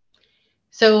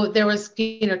 so there was,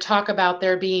 talk about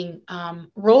there being,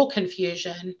 role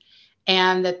confusion,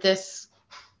 and that this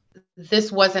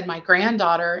wasn't my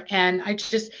granddaughter. And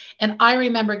I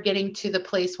remember getting to the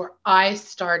place where I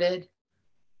started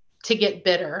to get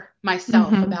bitter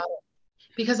myself about it,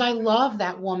 because I love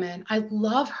that woman. I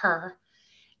love her.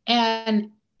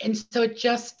 And so it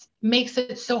just makes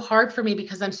it so hard for me,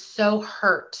 because I'm so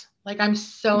hurt. Like, I'm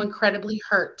so incredibly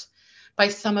hurt by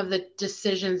some of the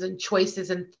decisions and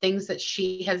choices and things that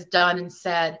she has done and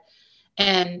said,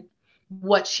 and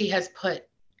what she has put,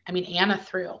 Anna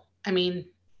through.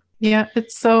 Yeah,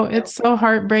 it's so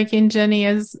heartbreaking, Jenny,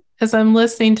 as I'm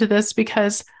listening to this,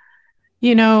 because,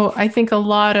 I think a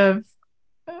lot of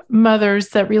mothers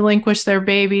that relinquish their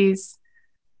babies,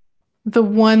 the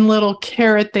one little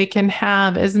carrot they can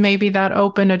have is maybe that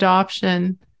open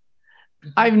adoption.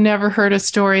 I've never heard a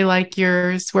story like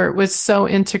yours where it was so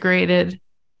integrated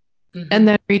and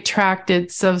then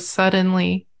retracted so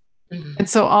suddenly. And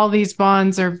so all these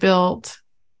bonds are built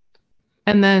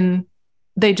and then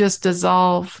they just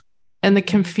dissolve, and the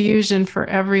confusion for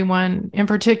everyone, in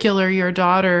particular your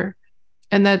daughter,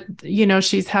 and that,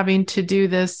 she's having to do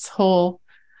this whole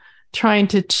trying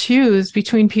to choose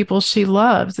between people she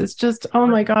loves. It's just, oh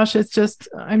my gosh,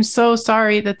 I'm so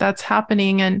sorry that that's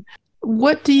happening. And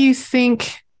what do you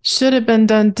think should have been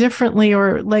done differently?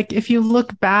 Or like, if you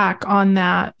look back on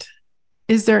that,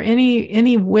 is there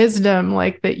any wisdom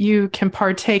like that you can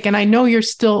partake? And I know you're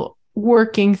still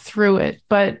working through it,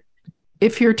 but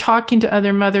if you're talking to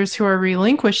other mothers who are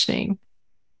relinquishing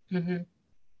and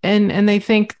they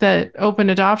think that open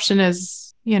adoption is,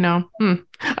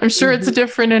 I'm sure it's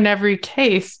different in every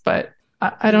case, but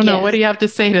I don't know. What do you have to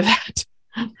say to that?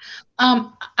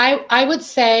 I would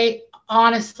say,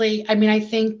 honestly, I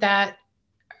think that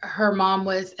her mom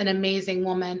was an amazing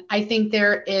woman. I think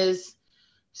there is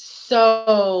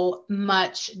so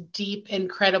much deep,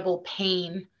 incredible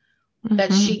pain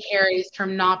that she carries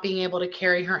from not being able to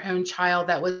carry her own child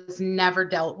that was never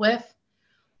dealt with.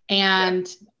 And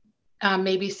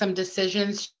maybe some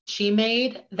decisions she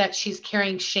made that she's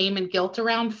carrying shame and guilt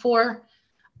around for,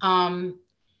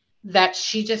 that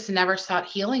she just never sought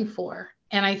healing for.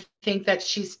 And I think that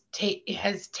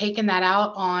has taken that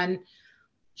out on,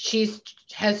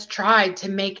 has tried to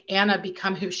make Anna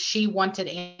become who she wanted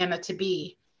Anna to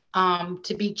be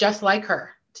just like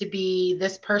her, to be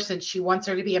this person she wants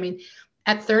her to be.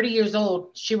 At 30 years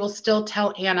old, she will still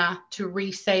tell Anna to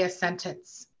re-say a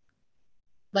sentence.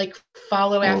 Like,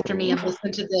 follow after me and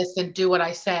listen to this and do what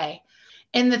I say.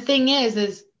 And the thing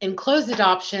is in closed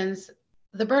adoptions,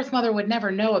 the birth mother would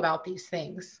never know about these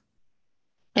things.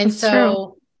 And That's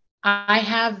true. I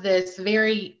have this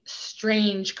very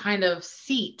strange kind of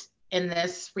seat in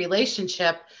this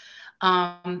relationship,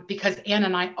 because Anna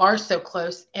and I are so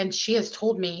close, and she has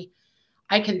told me,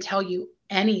 I can tell you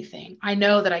anything. I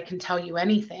know that I can tell you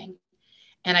anything,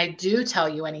 and I do tell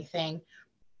you anything,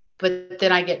 but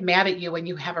then I get mad at you when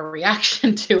you have a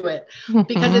reaction to it,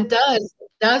 because it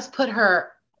does put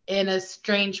her in a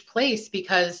strange place,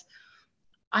 because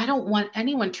I don't want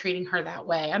anyone treating her that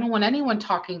way. I don't want anyone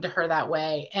talking to her that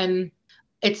way. And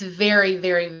it's very,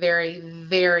 very, very,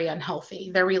 very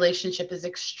unhealthy. Their relationship is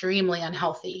extremely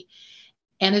unhealthy,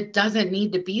 and it doesn't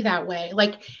need to be that way.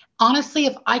 Like, honestly,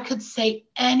 if I could say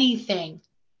anything,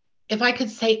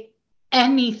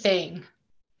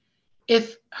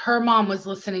 if her mom was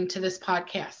listening to this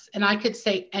podcast and I could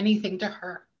say anything to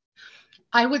her,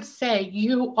 I would say,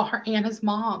 you are Anna's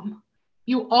mom.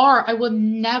 You are. I will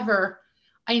never.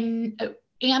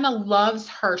 Anna loves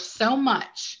her so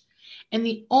much. And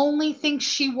the only thing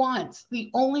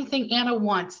Anna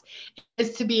wants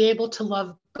is to be able to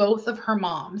love both of her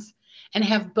moms and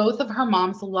have both of her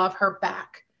moms love her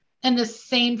back. And the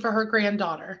same for her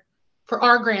granddaughter, for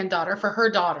our granddaughter, for her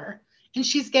daughter. And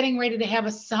she's getting ready to have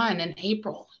a son in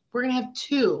April. We're going to have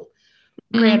 2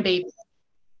 grandbabies.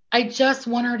 I just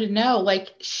want her to know,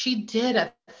 like, she did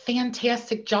a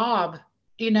fantastic job,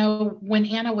 when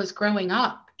Anna was growing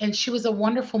up, and she was a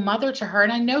wonderful mother to her.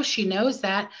 And I know she knows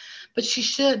that, but she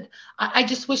should. I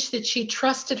just wish that she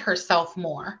trusted herself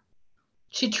more.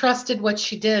 She trusted what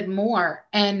she did more.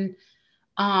 And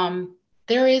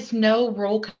there is no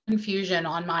role confusion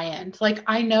on my end. Like,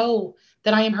 I know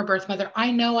that I am her birth mother.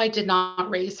 I know I did not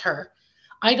raise her.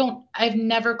 I've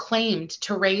never claimed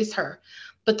to raise her.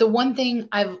 But the one thing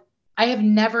I have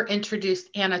never introduced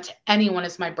Anna to anyone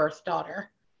as my birth daughter.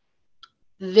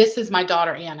 This is my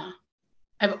daughter, Anna.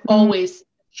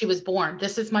 She was born.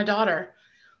 This is my daughter.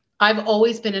 I've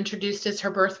always been introduced as her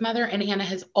birth mother, and Anna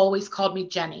has always called me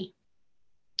Jenny.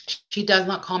 She does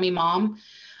not call me mom.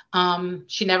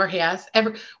 She never has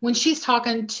ever. When she's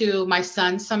talking to my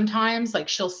son, sometimes, like,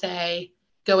 she'll say,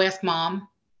 "Go ask mom,"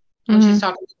 when she's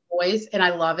talking to boys, and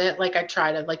I love it. Like, I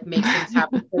try to, like, make things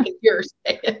happen. Like, hear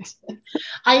say it.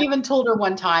 I even told her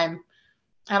one time,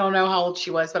 I don't know how old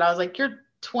she was, but I was like, "You're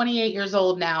 28 years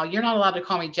old now. You're not allowed to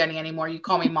call me Jenny anymore. You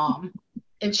call me mom."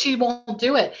 And she won't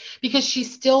do it because she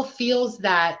still feels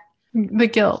the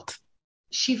guilt.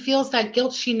 She feels that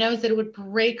guilt. She knows that it would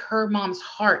break her mom's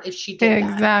heart if she did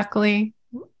that. Exactly.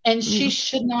 And she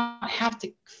should not have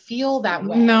to feel that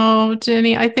way. No,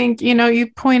 Jenny, I think, you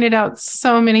pointed out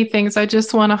so many things. I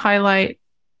just want to highlight,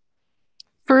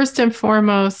 first and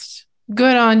foremost,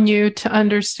 good on you to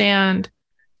understand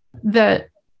that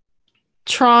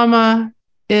trauma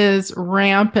is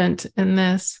rampant in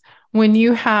this. When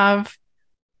you have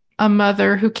a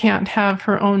mother who can't have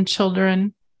her own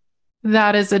children,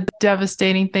 that is a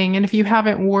devastating thing. And if you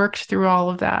haven't worked through all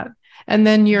of that, and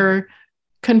then you're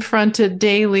confronted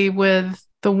daily with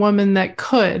the woman that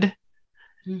could,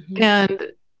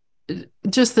 and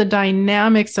just the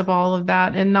dynamics of all of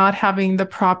that, and not having the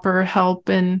proper help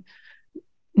and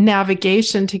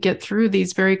navigation to get through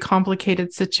these very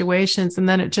complicated situations, and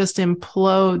then it just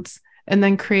implodes and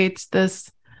then creates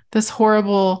this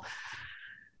horrible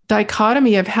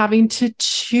dichotomy of having to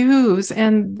choose.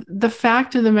 And the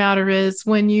fact of the matter is,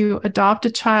 when you adopt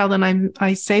a child, and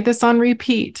I say this on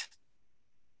repeat,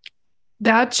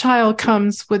 that child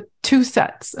comes with two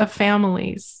sets of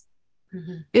families.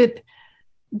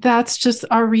 That's just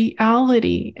our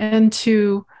reality. And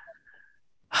to,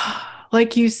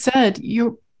 like you said,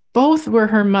 you both were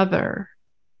her mother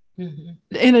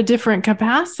in a different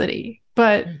capacity,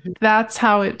 but that's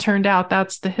how it turned out.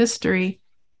 That's the history.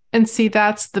 And see,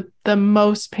 that's the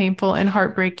most painful and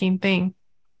heartbreaking thing,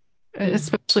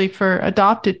 especially for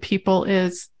adopted people,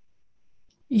 is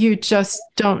you just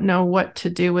don't know what to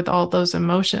do with all those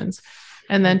emotions.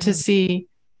 And then to see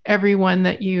everyone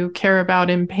that you care about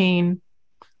in pain,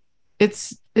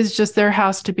 it's just, there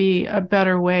has to be a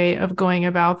better way of going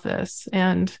about this.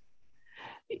 And,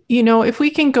 if we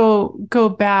can go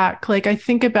back, like, I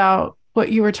think about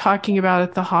what you were talking about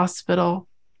at the hospital,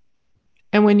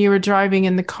 and when you were driving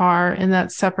in the car, and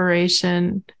that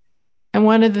separation. And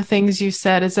one of the things you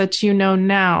said is that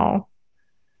now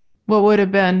what would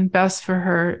have been best for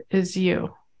her is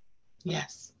you.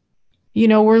 Yes.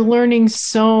 We're learning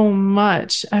so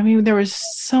much. I mean, there was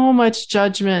so much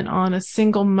judgment on a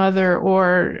single mother,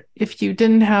 or if you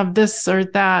didn't have this or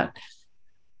that.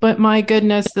 But my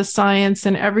goodness, the science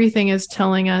and everything is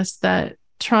telling us that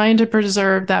trying to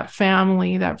preserve that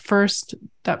family, that first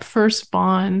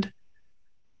bond,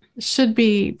 should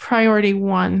be priority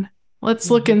one. Let's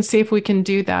look and see if we can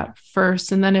do that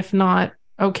first. And then if not,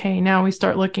 okay, now we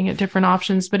start looking at different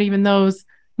options. But even those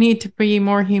need to be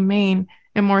more humane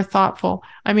and more thoughtful.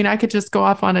 I mean, I could just go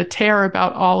off on a tear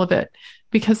about all of it,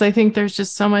 because I think there's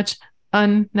just so much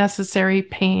unnecessary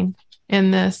pain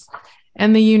in this.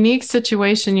 And the unique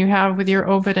situation you have with your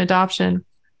open adoption,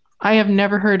 I have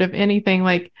never heard of anything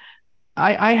like.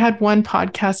 I had one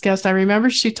podcast guest. I remember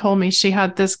she told me she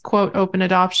had this, quote, open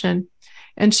adoption.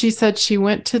 And she said she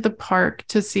went to the park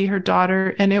to see her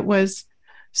daughter. And it was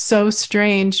so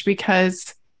strange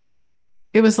because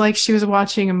it was like she was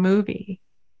watching a movie.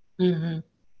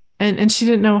 And she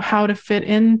didn't know how to fit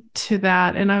into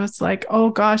that. And I was like, oh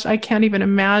gosh, I can't even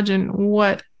imagine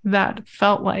what that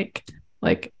felt like.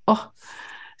 Like, oh,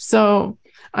 so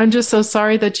I'm just so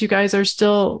sorry that you guys are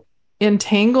still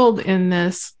entangled in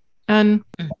this. And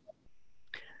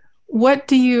what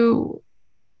do you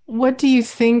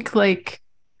think, like,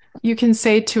 you can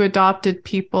say to adopted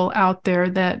people out there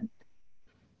that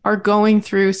are going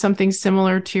through something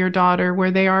similar to your daughter,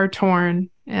 where they are torn?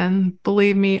 And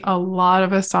believe me, a lot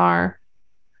of us are.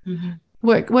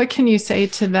 What can you say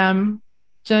to them,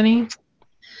 Jenny?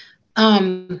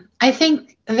 I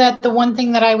think that the one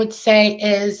thing that I would say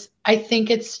is, I think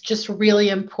it's just really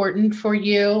important for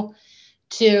you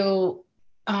to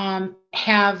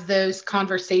have those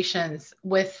conversations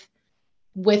with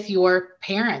your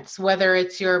parents, whether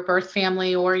it's your birth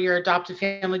family or your adopted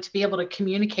family, to be able to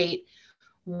communicate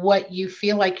what you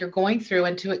feel like you're going through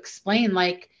and to explain,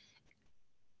 like,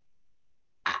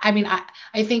 I mean,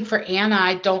 I think for Anna,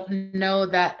 I don't know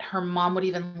that her mom would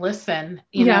even listen.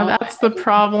 That's the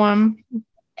problem.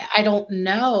 I don't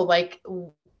know. Like,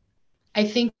 I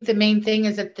think the main thing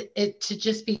is that to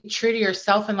just be true to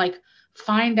yourself and like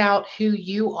find out who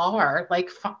you are, like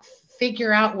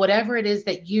figure out whatever it is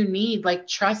that you need, like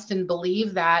trust and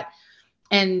believe that,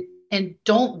 and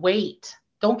don't wait.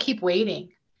 Don't keep waiting.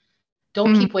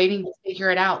 Don't keep waiting to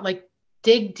figure it out. Like,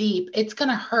 dig deep. It's going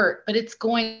to hurt, but it's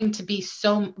going to be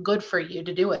so good for you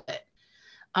to do it.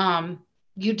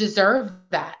 You deserve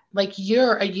that. Like,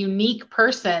 you're a unique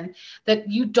person, that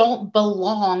you don't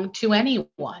belong to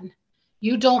anyone.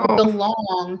 You don't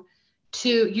belong to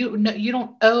you. You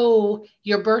don't owe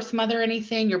your birth mother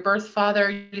anything, your birth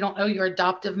father. You don't owe your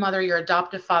adoptive mother, your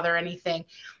adoptive father anything.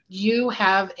 You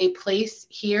have a place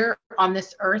here on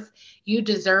this earth. You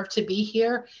deserve to be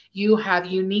here. You have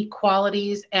unique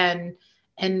qualities and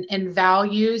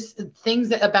values,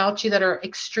 things about you that are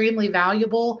extremely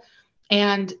valuable.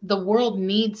 And the world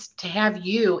needs to have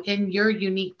you in your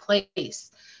unique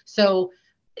place. So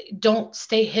don't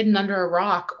stay hidden under a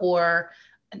rock or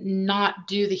not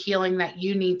do the healing that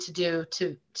you need to do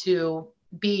to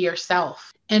be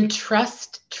yourself. And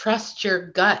trust your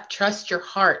gut, trust your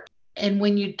heart. And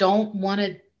when you don't want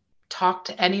to talk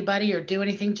to anybody or do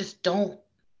anything, just don't.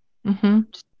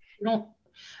 Just don't.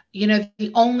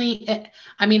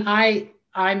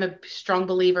 I'm a strong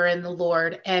believer in the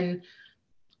Lord, and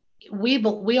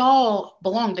we all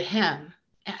belong to him.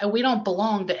 We don't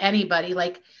belong to anybody.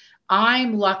 Like,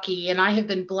 I'm lucky and I have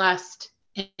been blessed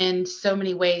in so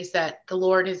many ways that the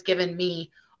Lord has given me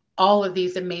all of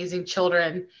these amazing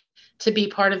children to be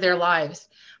part of their lives.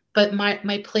 But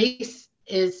my place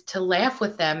is to laugh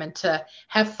with them and to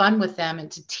have fun with them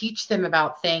and to teach them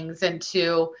about things and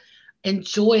to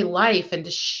enjoy life and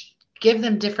to give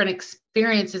them different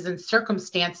experiences and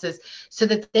circumstances so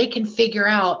that they can figure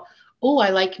out, oh, I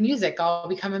like music, I'll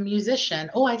become a musician.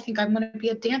 Oh, I think I'm going to be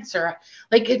a dancer.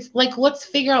 Like, it's like, let's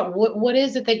figure out what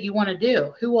is it that you want to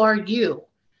do? Who are you?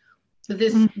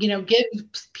 This, give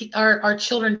our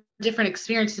children different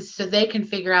experiences so they can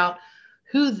figure out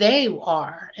who they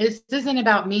are. This isn't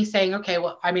about me saying, okay,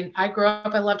 well, I mean, I grew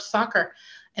up, I loved soccer.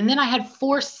 And then I had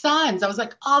 4 sons. I was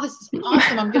like, oh, this is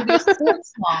awesome. I'm going to be a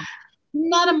sports mom.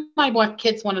 None of my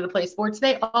kids wanted to play sports.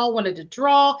 They all wanted to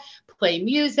draw, play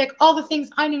music, all the things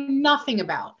I knew nothing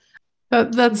about.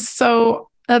 That's so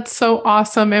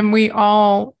awesome. And we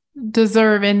all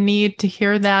deserve and need to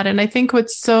hear that. And I think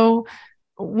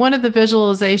one of the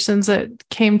visualizations that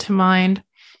came to mind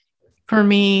for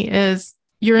me is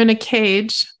you're in a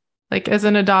cage. Like, as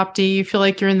an adoptee, you feel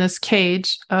like you're in this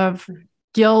cage of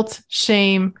guilt,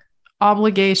 shame,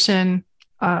 obligation,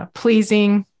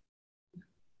 pleasing,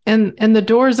 and the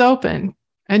door's open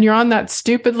and you're on that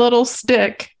stupid little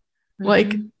stick,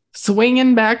 like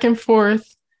swinging back and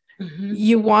forth.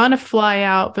 You want to fly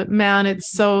out, but man,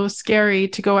 it's so scary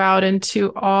to go out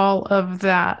into all of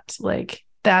that, like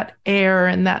that air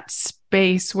and that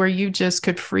space where you just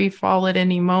could free fall at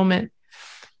any moment.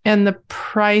 And the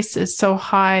price is so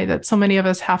high that so many of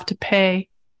us have to pay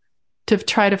to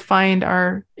try to find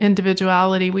our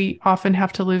individuality. We often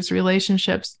have to lose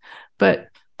relationships. But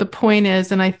the point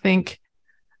is, and I think,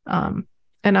 and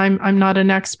I'm not an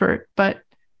expert, but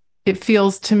it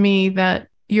feels to me that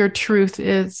your truth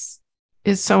is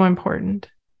so important.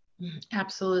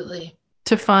 Absolutely.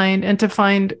 To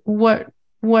find what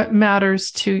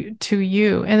matters to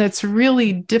you. And it's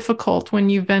really difficult when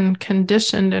you've been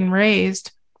conditioned and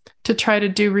raised to try to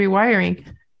do rewiring.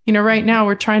 Right now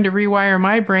we're trying to rewire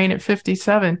my brain at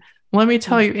 57. Let me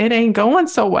tell you, it ain't going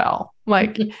so well.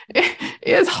 Like,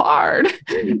 it's hard.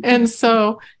 And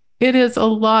so it is a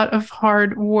lot of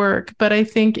hard work, but I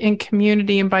think in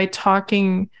community and by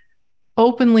talking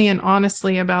openly and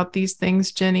honestly about these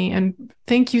things, Jenny, and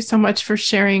thank you so much for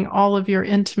sharing all of your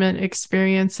intimate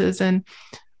experiences. And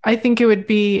I think it would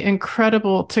be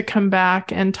incredible to come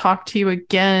back and talk to you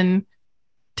again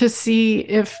to see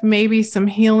if maybe some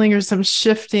healing or some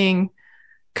shifting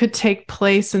could take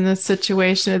place in this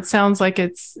situation. It sounds like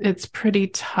it's pretty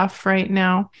tough right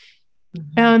now.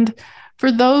 And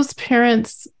for those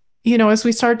parents, as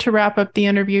we start to wrap up the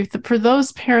interview, for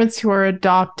those parents who are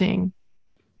adopting,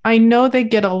 I know they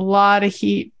get a lot of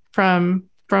heat from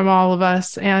all of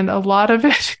us, and a lot of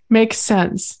it makes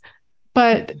sense.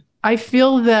 But I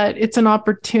feel that it's an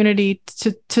opportunity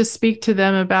to speak to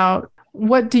them about,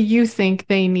 what do you think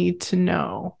they need to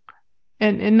know?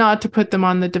 and not to put them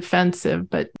on the defensive,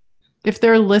 but if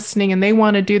they're listening and they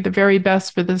want to do the very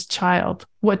best for this child,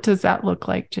 what does that look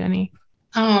like, Jenny?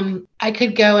 I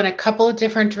could go in a couple of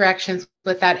different directions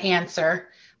with that answer,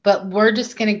 but we're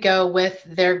just going to go with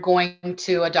they're going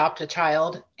to adopt a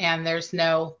child. And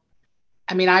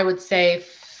I would say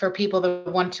for people that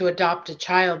want to adopt a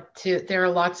child, there are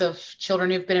lots of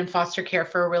children who've been in foster care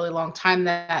for a really long time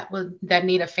that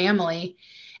need a family.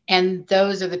 And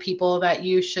those are the people that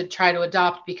you should try to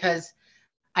adopt, because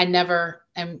I never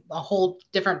am a whole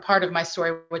different part of my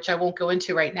story, which I won't go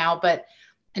into right now, but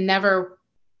I never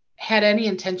had any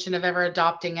intention of ever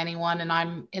adopting anyone.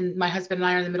 And my husband and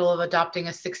I are in the middle of adopting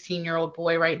a 16-year-old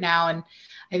boy right now. And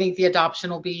I think the adoption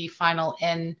will be final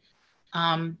in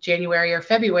January or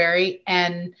February.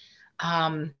 And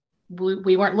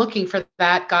we weren't looking for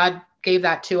that. God gave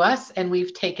that to us and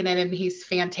we've taken it, and he's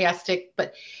fantastic.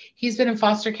 But he's been in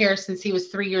foster care since he was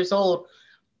 3 years old.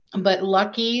 But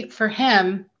lucky for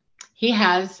him, he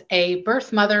has a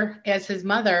birth mother as his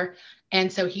mother.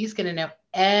 And so he's going to know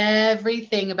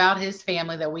everything about his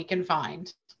family that we can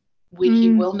find. He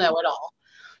will know it all.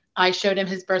 I showed him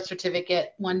his birth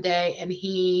certificate one day and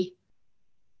he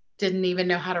didn't even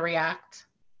know how to react.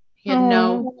 He had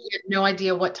no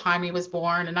idea what time he was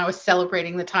born. And I was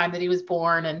celebrating the time that he was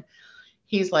born. And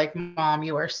he's like, "Mom,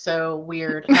 you are so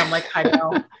weird." And I'm like, "I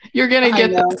know." You're going to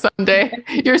get that someday.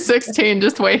 You're 16.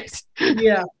 Just wait.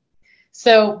 Yeah.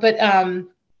 So, but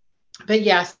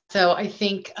yes. So I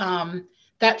think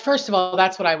that, first of all,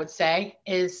 that's what I would say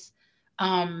is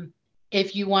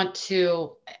if you want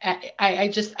to, I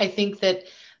think that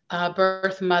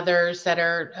birth mothers that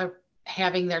are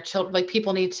having their children, like,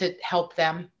 people need to help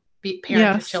them be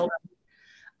parent their children.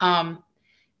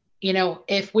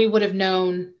 If we would have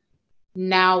known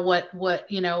now what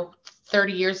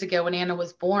 30 years ago when Anna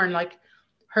was born, like,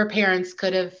 her parents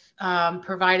could have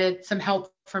provided some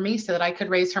help for me so that I could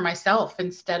raise her myself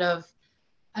instead of,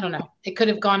 I don't know, it could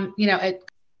have gone,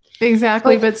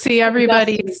 Exactly. But see,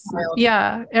 everybody's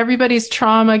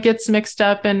trauma gets mixed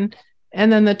up, and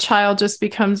then the child just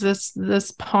becomes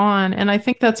this pawn. And I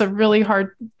think that's a really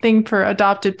hard thing for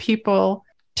adopted people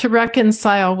to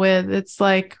reconcile with. It's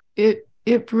like,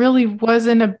 it really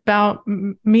wasn't about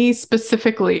me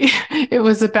specifically. It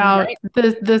was about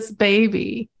this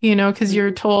baby, because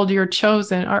you're told you're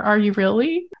chosen. Are you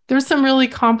really? There's some really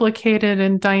complicated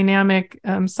and dynamic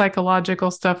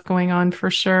psychological stuff going on for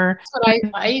sure. That's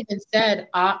what I even said.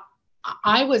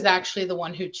 I was actually the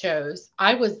one who chose.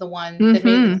 I was the one that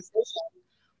made the decision.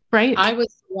 Right. I was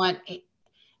the one.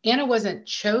 Anna wasn't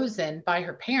chosen by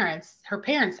her parents. Her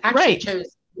parents actually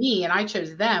chose me, and I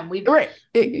chose them. We didn't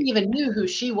even knew who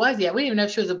she was yet. We didn't even know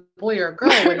if she was a boy or a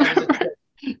girl when there was a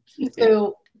kid.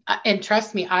 So, and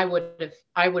trust me, I would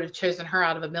have chosen her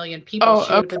out of a million people. Oh,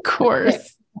 of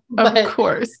course. Of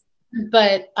course.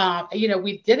 But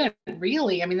we didn't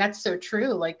really. I mean, that's so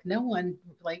true. Like, no one,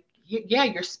 like,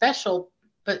 you're special,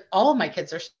 but all of my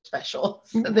kids are special.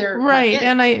 So they're right.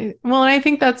 And I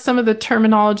think that's some of the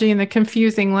terminology and the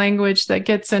confusing language that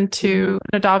gets into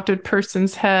an adopted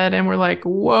person's head. And we're like,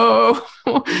 whoa,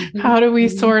 how do we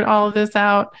sort all of this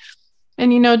out?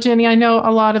 And, Jenny, I know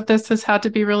a lot of this has had to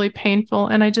be really painful.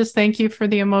 And I just thank you for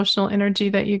the emotional energy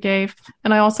that you gave.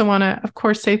 And I also want to, of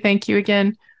course, say thank you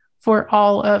again for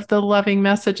all of the loving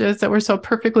messages that were so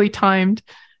perfectly timed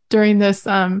during this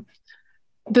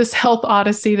this health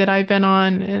odyssey that I've been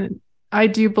on. And I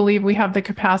do believe we have the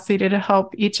capacity to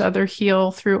help each other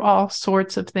heal through all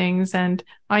sorts of things. And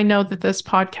I know that this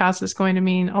podcast is going to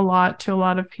mean a lot to a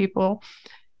lot of people.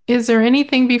 Is there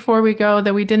anything before we go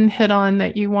that we didn't hit on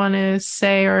that you want to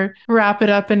say, or wrap it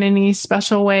up in any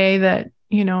special way that,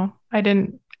 I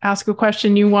didn't ask a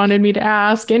question you wanted me to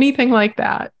ask, anything like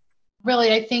that?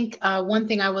 Really, I think one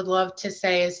thing I would love to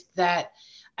say is that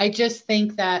I just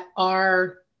think that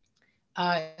our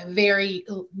very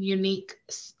unique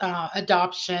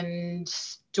adoption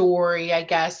story, I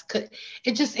guess,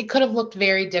 it could have looked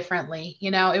very differently.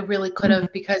 It really could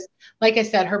have, because, like I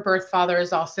said, her birth father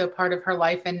is also part of her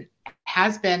life and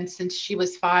has been since she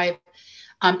was 5.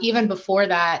 Even before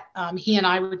that, he and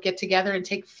I would get together and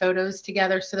take photos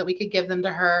together so that we could give them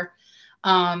to her.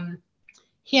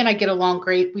 He and I get along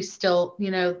great. We still,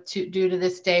 due to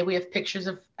this day, we have pictures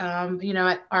of,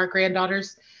 at our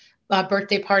granddaughter's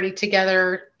birthday party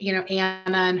together, Anna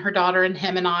and her daughter and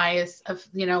him and I as a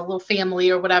little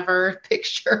family or whatever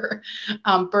picture,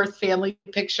 birth family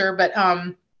picture. But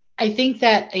I think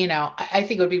that, I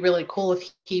think it would be really cool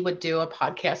if he would do a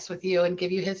podcast with you and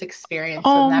give you his experience.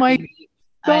 Oh my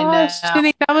gosh,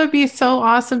 Jenny, that would be so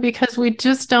awesome, because we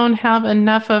just don't have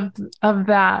enough of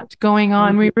that going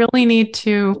on. We really need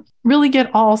to really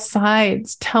get all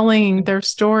sides telling their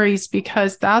stories,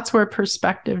 because that's where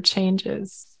perspective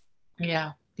changes.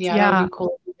 Yeah. Yeah. That would be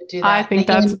cool to do that. I think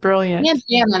that's brilliant. And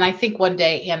Anna, and I think one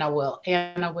day Anna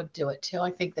would do it too. I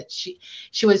think that she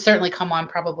would certainly come on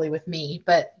probably with me,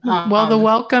 but well, the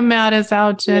welcome mat is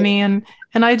out, Jenny, and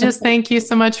I just thank you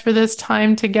so much for this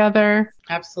time together.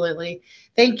 Absolutely.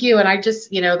 Thank you. And I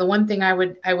just, the one thing I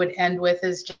would end with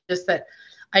is just that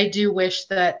I do wish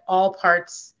that all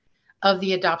parts of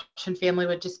the adoption family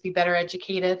would just be better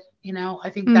educated. I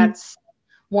think that's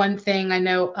one thing I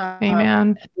know.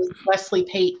 Amen. Wesley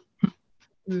Pate.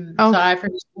 So I've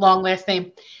heard his long last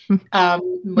name.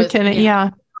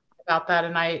 McKinnon, about that,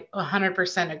 and I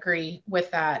 100% agree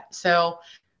with that. So,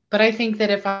 but I think that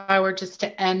if I were just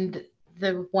to end,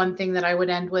 the one thing that I would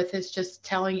end with is just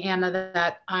telling Anna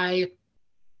that I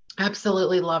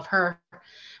absolutely love her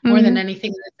more than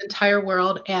anything in this entire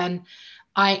world, and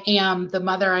I am the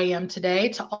mother I am today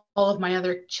to all of my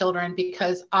other children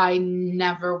because I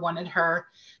never wanted her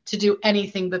to do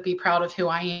anything but be proud of who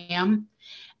I am.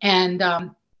 And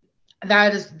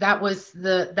that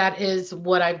is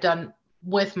what I've done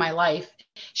with my life.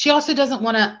 She also doesn't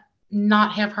want to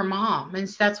not have her mom. And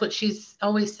that's what she's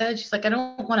always said. She's like, I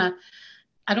don't want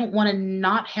to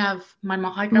not have my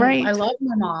mom. Right. I love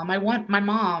my mom. I want my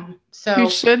mom. So you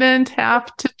shouldn't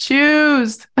have to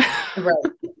choose.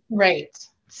 Right.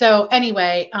 So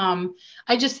anyway,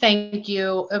 I just thank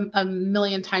you a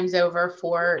million times over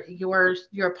for your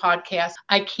podcast.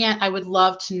 I would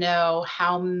love to know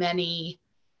how many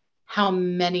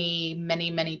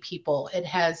people it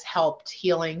has helped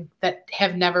healing that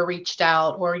have never reached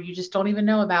out or you just don't even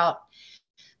know about.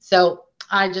 So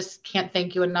I just can't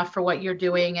thank you enough for what you're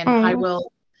doing. And I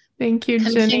will thank you,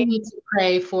 continue Jenny. to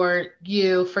pray for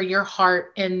you, for your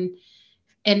heart in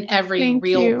every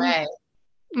real way.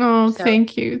 Oh,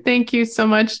 thank you. Thank you so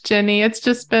much, Jenny. It's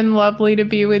just been lovely to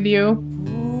be with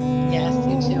you.